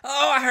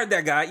 Oh, I heard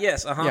that guy.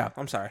 Yes. Yeah.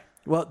 I'm sorry.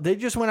 Well, they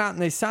just went out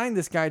and they signed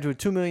this guy to a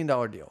 $2 million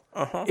deal.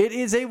 It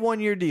is a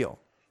 1-year deal.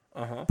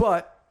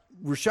 But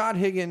Rashard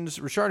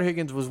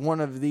Higgins was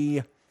one of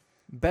the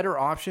better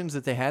options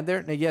that they had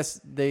there. Now, yes,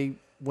 they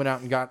went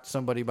out and got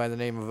somebody by the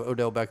name of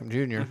Odell Beckham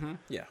Jr.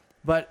 Yeah.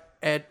 But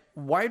at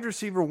wide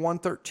receiver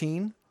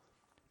 113,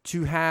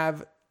 to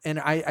have, and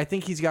I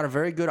think he's got a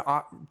very good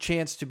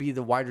chance to be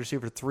the wide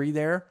receiver 3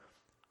 there.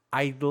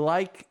 I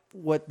like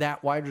what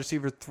that wide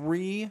receiver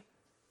 3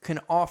 can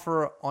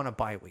offer on a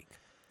bye week.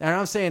 And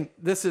I'm saying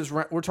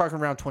we're talking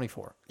around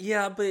 24.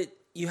 Yeah, but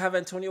you have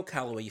Antonio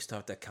Callaway you still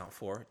have to account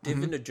for,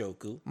 David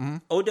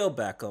Njoku, Odell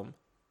Beckham,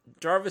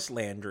 Jarvis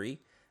Landry,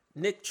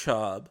 Nick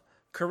Chubb,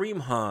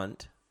 Kareem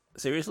Hunt.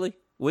 Seriously?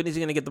 When is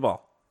he going to get the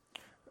ball?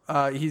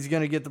 He's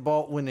going to get the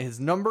ball when his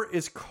number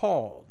is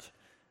called.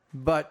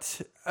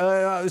 But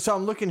so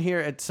I'm looking here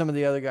at some of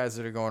the other guys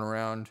that are going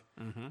around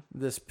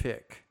this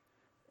pick.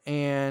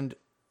 And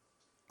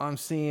I'm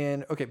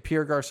seeing,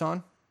 Pierre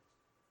Garçon.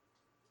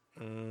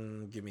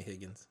 Give me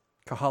Higgins.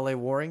 Kahale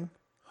Warring.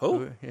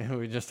 Who?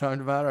 We just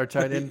talked about, our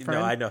tight end friend.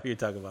 No, I know who you're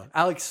talking about.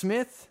 Alex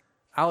Smith,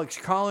 Alex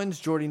Collins,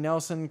 Jordy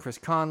Nelson, Chris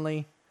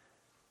Conley.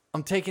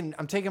 I'm taking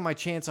my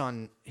chance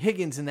on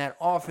Higgins in that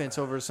offense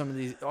over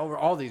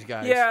all these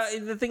guys. Yeah,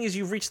 the thing is,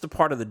 you've reached the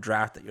part of the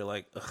draft that you're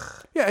like,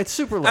 ugh. Yeah, it's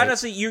super late.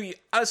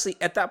 Honestly,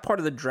 at that part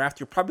of the draft,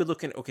 you're probably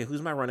looking, okay,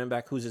 who's my running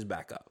back? Who's his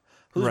backup?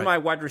 Who's my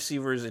wide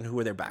receivers and who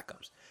are their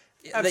backups?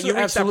 That you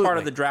reach that part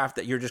of the draft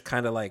that you're just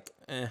kind of like,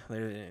 you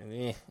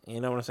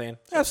know what I'm saying?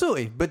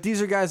 Absolutely. But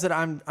these are guys that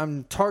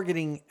I'm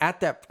targeting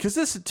at that, because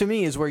this to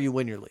me is where you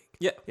win your league.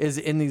 Yeah, is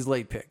in these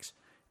late picks,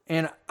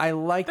 and I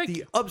like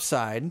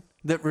upside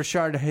that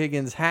Rashard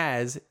Higgins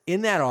has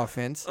in that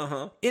offense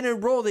in a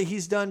role that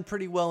he's done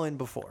pretty well in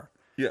before.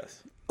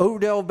 Yes.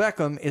 Odell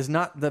Beckham is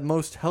not the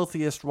most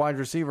healthiest wide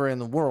receiver in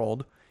the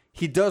world.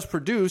 He does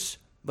produce,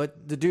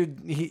 but the dude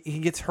he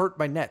gets hurt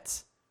by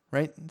nets.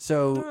 Right,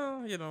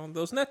 so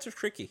those nets are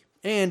tricky,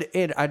 and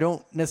I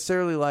don't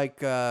necessarily like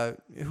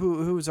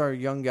who's our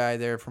young guy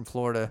there from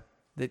Florida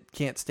that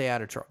can't stay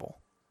out of trouble.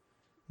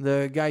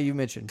 The guy you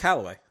mentioned,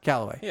 Callaway.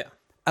 Yeah,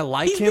 I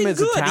like him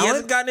as a talent. He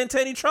hasn't gotten into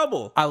any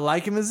trouble. I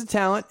like him as a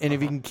talent, and if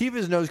he can keep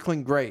his nose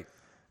clean, great.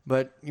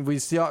 But we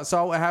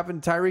saw what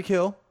happened to Tyreek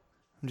Hill.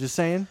 I'm just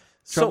saying.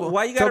 So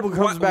why you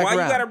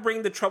gotta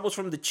bring the troubles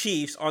from the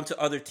Chiefs onto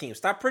other teams?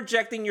 Stop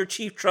projecting your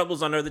Chief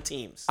troubles on other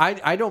teams.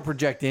 I don't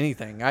project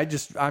anything. I'm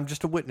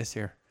just a witness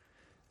here.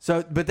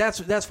 So, but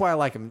that's why I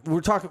like him.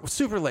 We're talking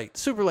super late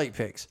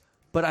picks,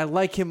 but I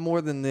like him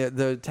more than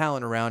the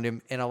talent around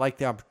him, and I like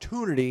the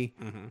opportunity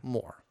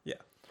more.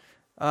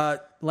 Yeah.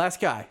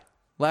 Last guy.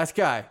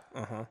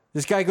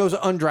 This guy goes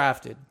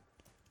undrafted.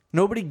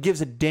 Nobody gives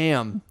a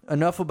damn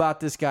enough about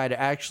this guy to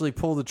actually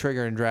pull the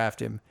trigger and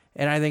draft him.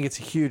 And I think it's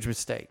a huge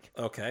mistake.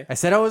 Okay. I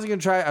said I wasn't going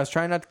to try. I was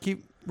trying not to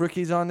keep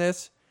rookies on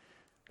this.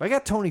 But I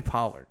got Tony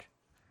Pollard.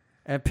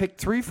 And I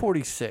picked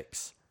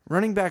 346.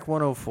 Running back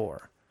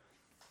 104.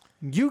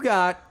 You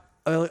got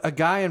a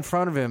guy in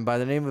front of him by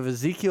the name of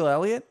Ezekiel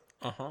Elliott.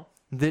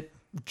 That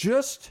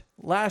just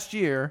last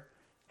year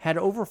had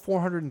over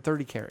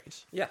 430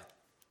 carries. Yeah.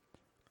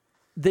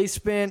 They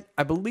spent,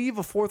 I believe,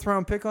 a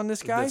 4th-round pick on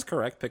this guy. That's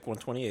correct. Pick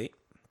 128.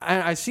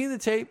 And I see the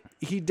tape.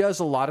 He does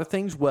a lot of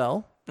things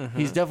well.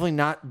 He's definitely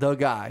not the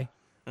guy.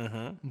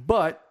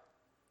 But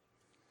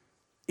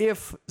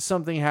if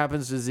something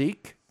happens to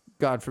Zeke,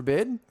 God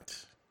forbid,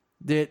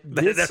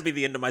 that'd be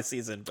the end of my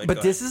season.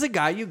 But this is a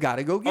guy you got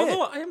to go get.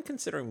 Although I am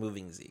considering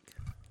moving Zeke.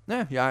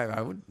 Yeah,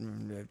 I would.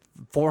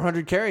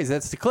 400 carries,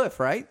 that's the cliff,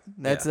 right?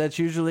 That's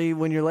usually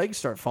when your legs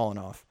start falling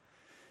off.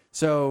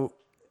 So,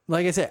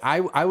 like I said,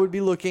 I would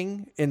be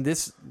looking in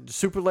this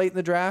super late in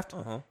the draft.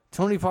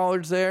 Tony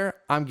Pollard's there.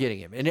 I'm getting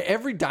him. In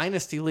every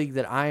dynasty league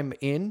that I'm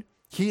in,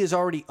 he is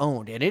already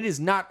owned, and it is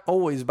not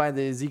always by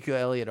the Ezekiel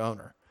Elliott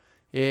owner.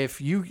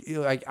 If you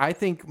like, I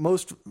think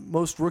most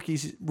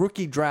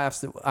rookie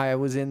drafts that I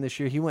was in this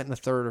year, he went in the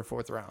 3rd or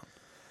 4th round.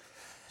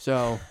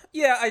 So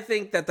yeah, I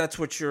think that's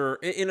what you're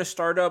in a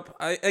startup.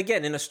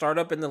 In a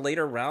startup in the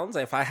later rounds,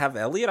 if I have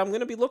Elliott, I'm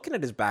going to be looking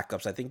at his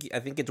backups. I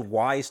think it's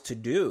wise to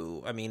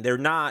do. I mean,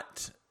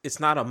 it's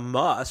not a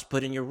must,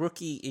 but in your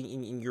rookie,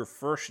 in your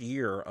first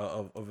year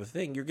of a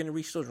thing, you're going to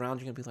reach those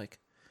rounds. You're going to be like,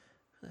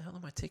 what the hell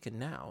am I taking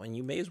now? And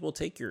you may as well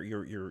take your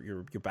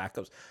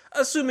backups,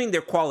 assuming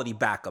they're quality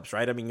backups,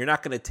 right? I mean, you're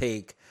not going to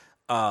take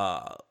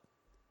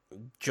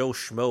Joe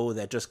Schmo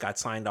that just got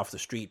signed off the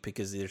street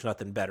because there's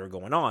nothing better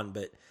going on.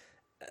 But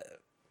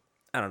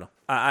I don't know.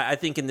 I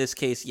think in this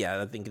case,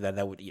 I think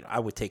that would, I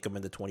would take him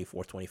in the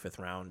 24th, 25th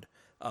round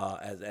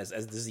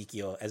as the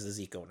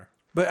Zeke owner.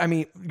 But I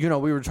mean,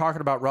 we were talking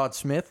about Rod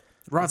Smith.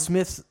 Rod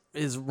Smith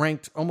is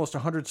ranked almost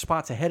 100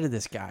 spots ahead of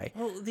this guy.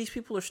 Well, these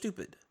people are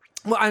stupid.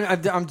 Well,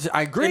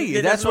 I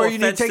agree. That's where you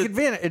need to take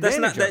advantage of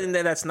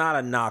it. That's not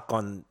a knock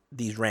on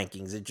these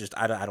rankings. It just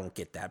I don't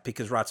get that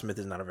because Rod Smith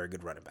is not a very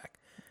good running back.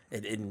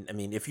 I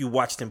mean, if you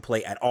watched him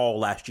play at all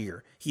last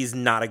year, he's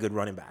not a good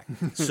running back.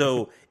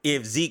 So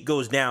if Zeke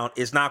goes down,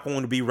 it's not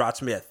going to be Rod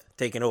Smith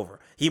taking over.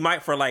 He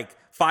might for like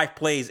 5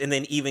 plays, and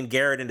then even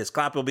Garrett and his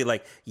clap will be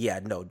like, yeah,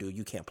 no, dude,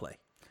 you can't play.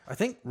 I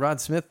think Rod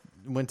Smith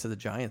went to the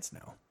Giants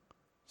now.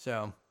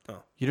 So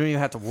you don't even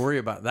have to worry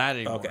about that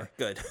anymore. Okay,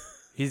 good.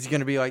 He's going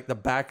to be like the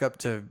backup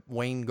to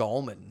Wayne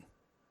Gallman.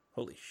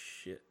 Holy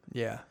shit.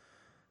 Yeah.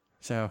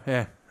 So,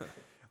 yeah.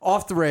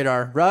 Off the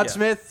radar. Rod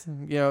Smith,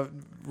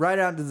 right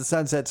out into the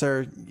sunset,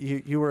 sir.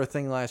 You were a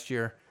thing last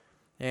year.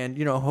 And,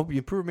 hope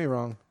you prove me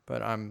wrong.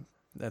 But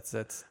that's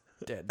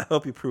dead. I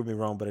hope you prove me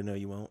wrong, but I know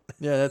you won't.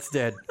 Yeah, that's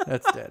dead.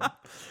 That's dead.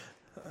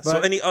 So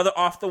any other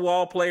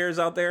off-the-wall players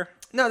out there?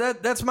 No,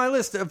 that's my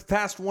list of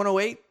past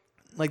 108.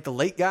 Like the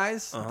late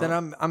guys that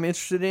I'm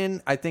interested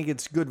in. I think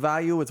it's good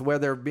value with where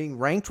they're being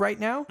ranked right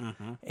now.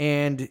 Mm-hmm.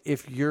 And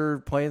if you're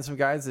playing some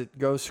guys that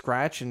go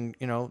scratch and,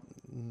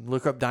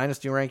 look up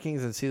dynasty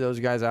rankings and see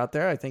those guys out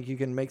there, I think you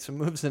can make some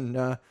moves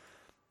and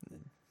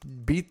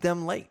beat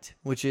them late,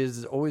 which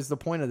is always the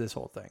point of this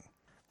whole thing.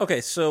 Okay,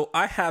 so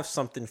I have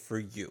something for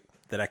you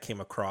that I came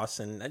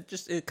across, and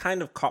it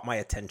kind of caught my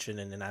attention,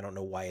 and I don't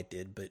know why it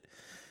did, but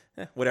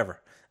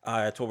whatever.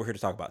 That's what we're here to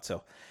talk about.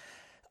 So,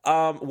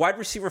 wide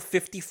receiver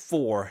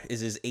 54 is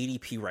his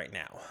ADP right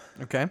now.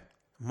 Okay.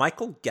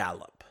 Michael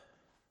Gallup.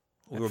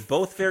 We were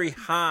both very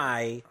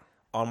high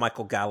on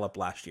Michael Gallup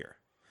last year.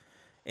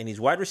 And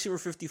he's wide receiver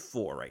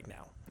 54 right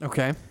now.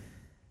 Okay.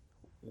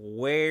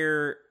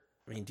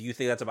 Do you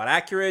think that's about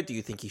accurate? Do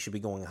you think he should be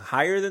going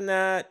higher than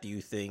that? Do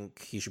you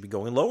think he should be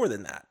going lower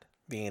than that?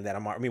 Being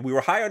that we were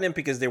high on him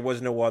because there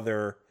was no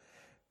other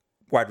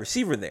wide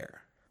receiver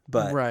there.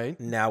 But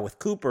now with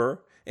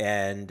Cooper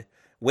and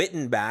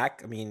Witten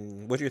back,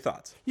 what's your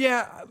thoughts?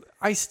 Yeah,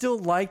 I still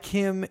like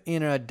him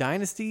in a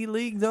dynasty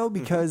league, though,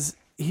 because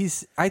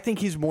I think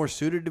he's more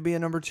suited to be a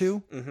number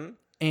 2. Mm-hmm.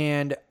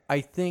 And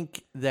I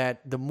think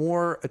that the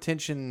more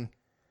attention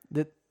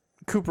that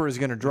Cooper is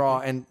going to draw,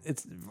 and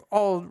it's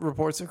all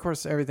reports, of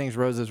course, everything's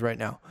roses right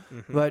now,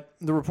 but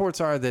the reports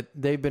are that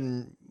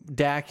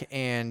Dak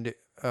and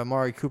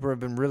Amari Cooper have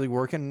been really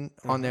working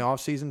on the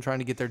offseason trying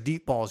to get their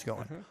deep balls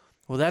going. Mm-hmm.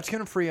 Well, that's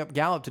going to free up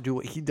Gallup to do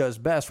what he does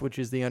best, which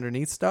is the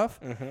underneath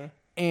stuff. Mm-hmm.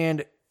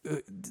 And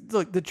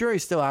look, the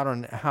jury's still out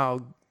on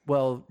how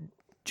well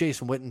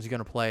Jason Witten's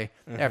going to play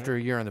after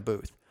a year in the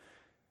booth.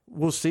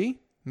 We'll see.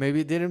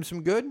 Maybe it did him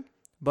some good,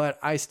 but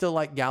I still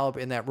like Gallup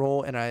in that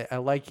role, and I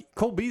like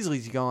Cole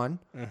Beasley's gone.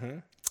 Mm-hmm.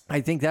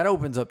 I think that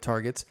opens up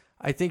targets.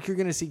 I think you're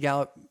going to see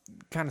Gallup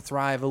kind of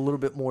thrive a little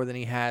bit more than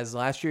he has.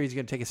 Last year, he's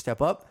going to take a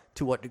step up.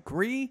 To what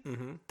degree?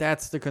 Mm-hmm.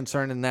 That's the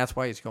concern, and that's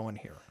why he's going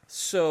here.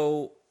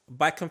 So,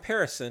 by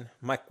comparison,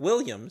 Mike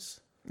Williams,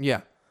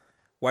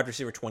 wide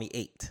receiver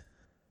 28.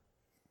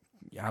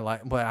 Yeah, I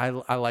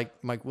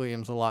like Mike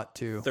Williams a lot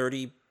too.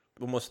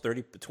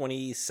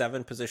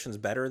 27 positions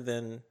better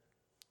than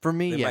for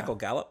me. Michael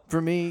Gallup.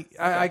 For me,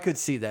 I could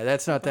see that.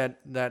 That's not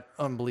that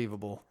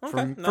unbelievable.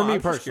 Okay. For me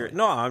personally.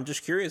 I'm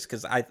just curious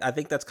because I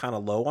think that's kind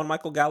of low on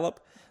Michael Gallup.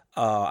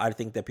 I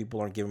think that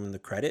people aren't giving him the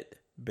credit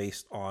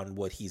based on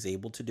what he's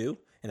able to do,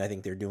 and I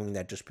think they're doing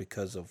that just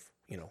because of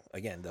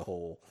again the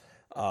whole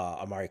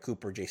Amari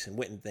Cooper, Jason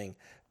Witten thing,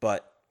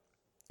 but.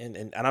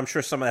 And I'm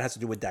sure some of that has to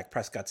do with Dak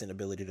Prescott's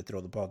inability to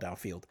throw the ball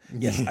downfield.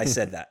 Yes, I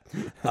said that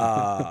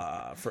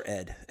for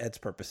Ed's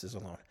purposes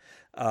alone.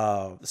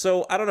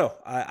 So I don't know.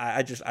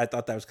 I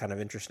thought that was kind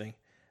of interesting.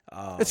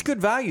 It's good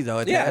value though.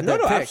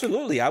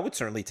 Absolutely. I would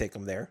certainly take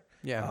him there.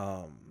 Yeah,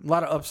 a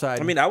lot of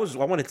upside. I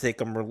wanted to take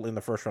him in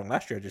the first round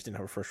last year. I just didn't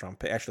have a first round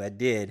pick. Actually, I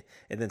did,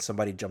 and then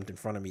somebody jumped in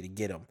front of me to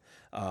get him.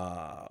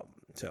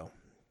 So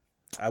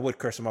I would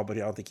curse him out, but I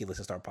don't think he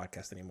listens to our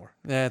podcast anymore.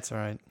 That's all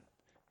right.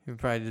 He'd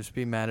probably just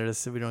be mad at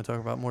us if we don't talk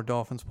about more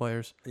Dolphins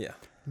players. Yeah.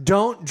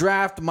 Don't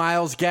draft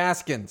Myles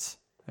Gaskins.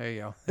 There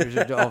you go. There's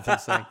your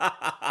Dolphins thing.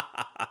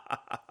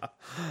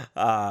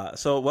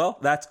 Well,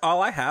 that's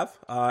all I have.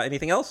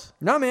 Anything else?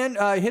 No, man.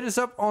 Hit us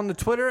up on the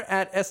Twitter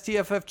at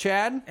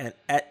STFFChad. And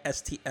at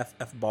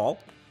STFFBall.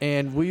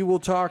 And we will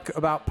talk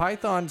about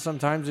Python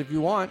sometimes if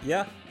you want.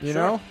 Yeah. You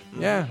sure. know?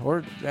 Mm-hmm. Yeah.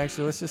 Or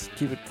actually, let's just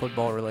keep it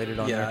football related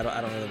on there. Yeah,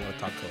 I don't really want to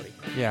talk Cody.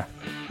 Yeah.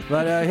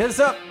 But hit us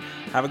up.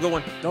 Have a good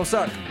one. Don't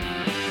suck.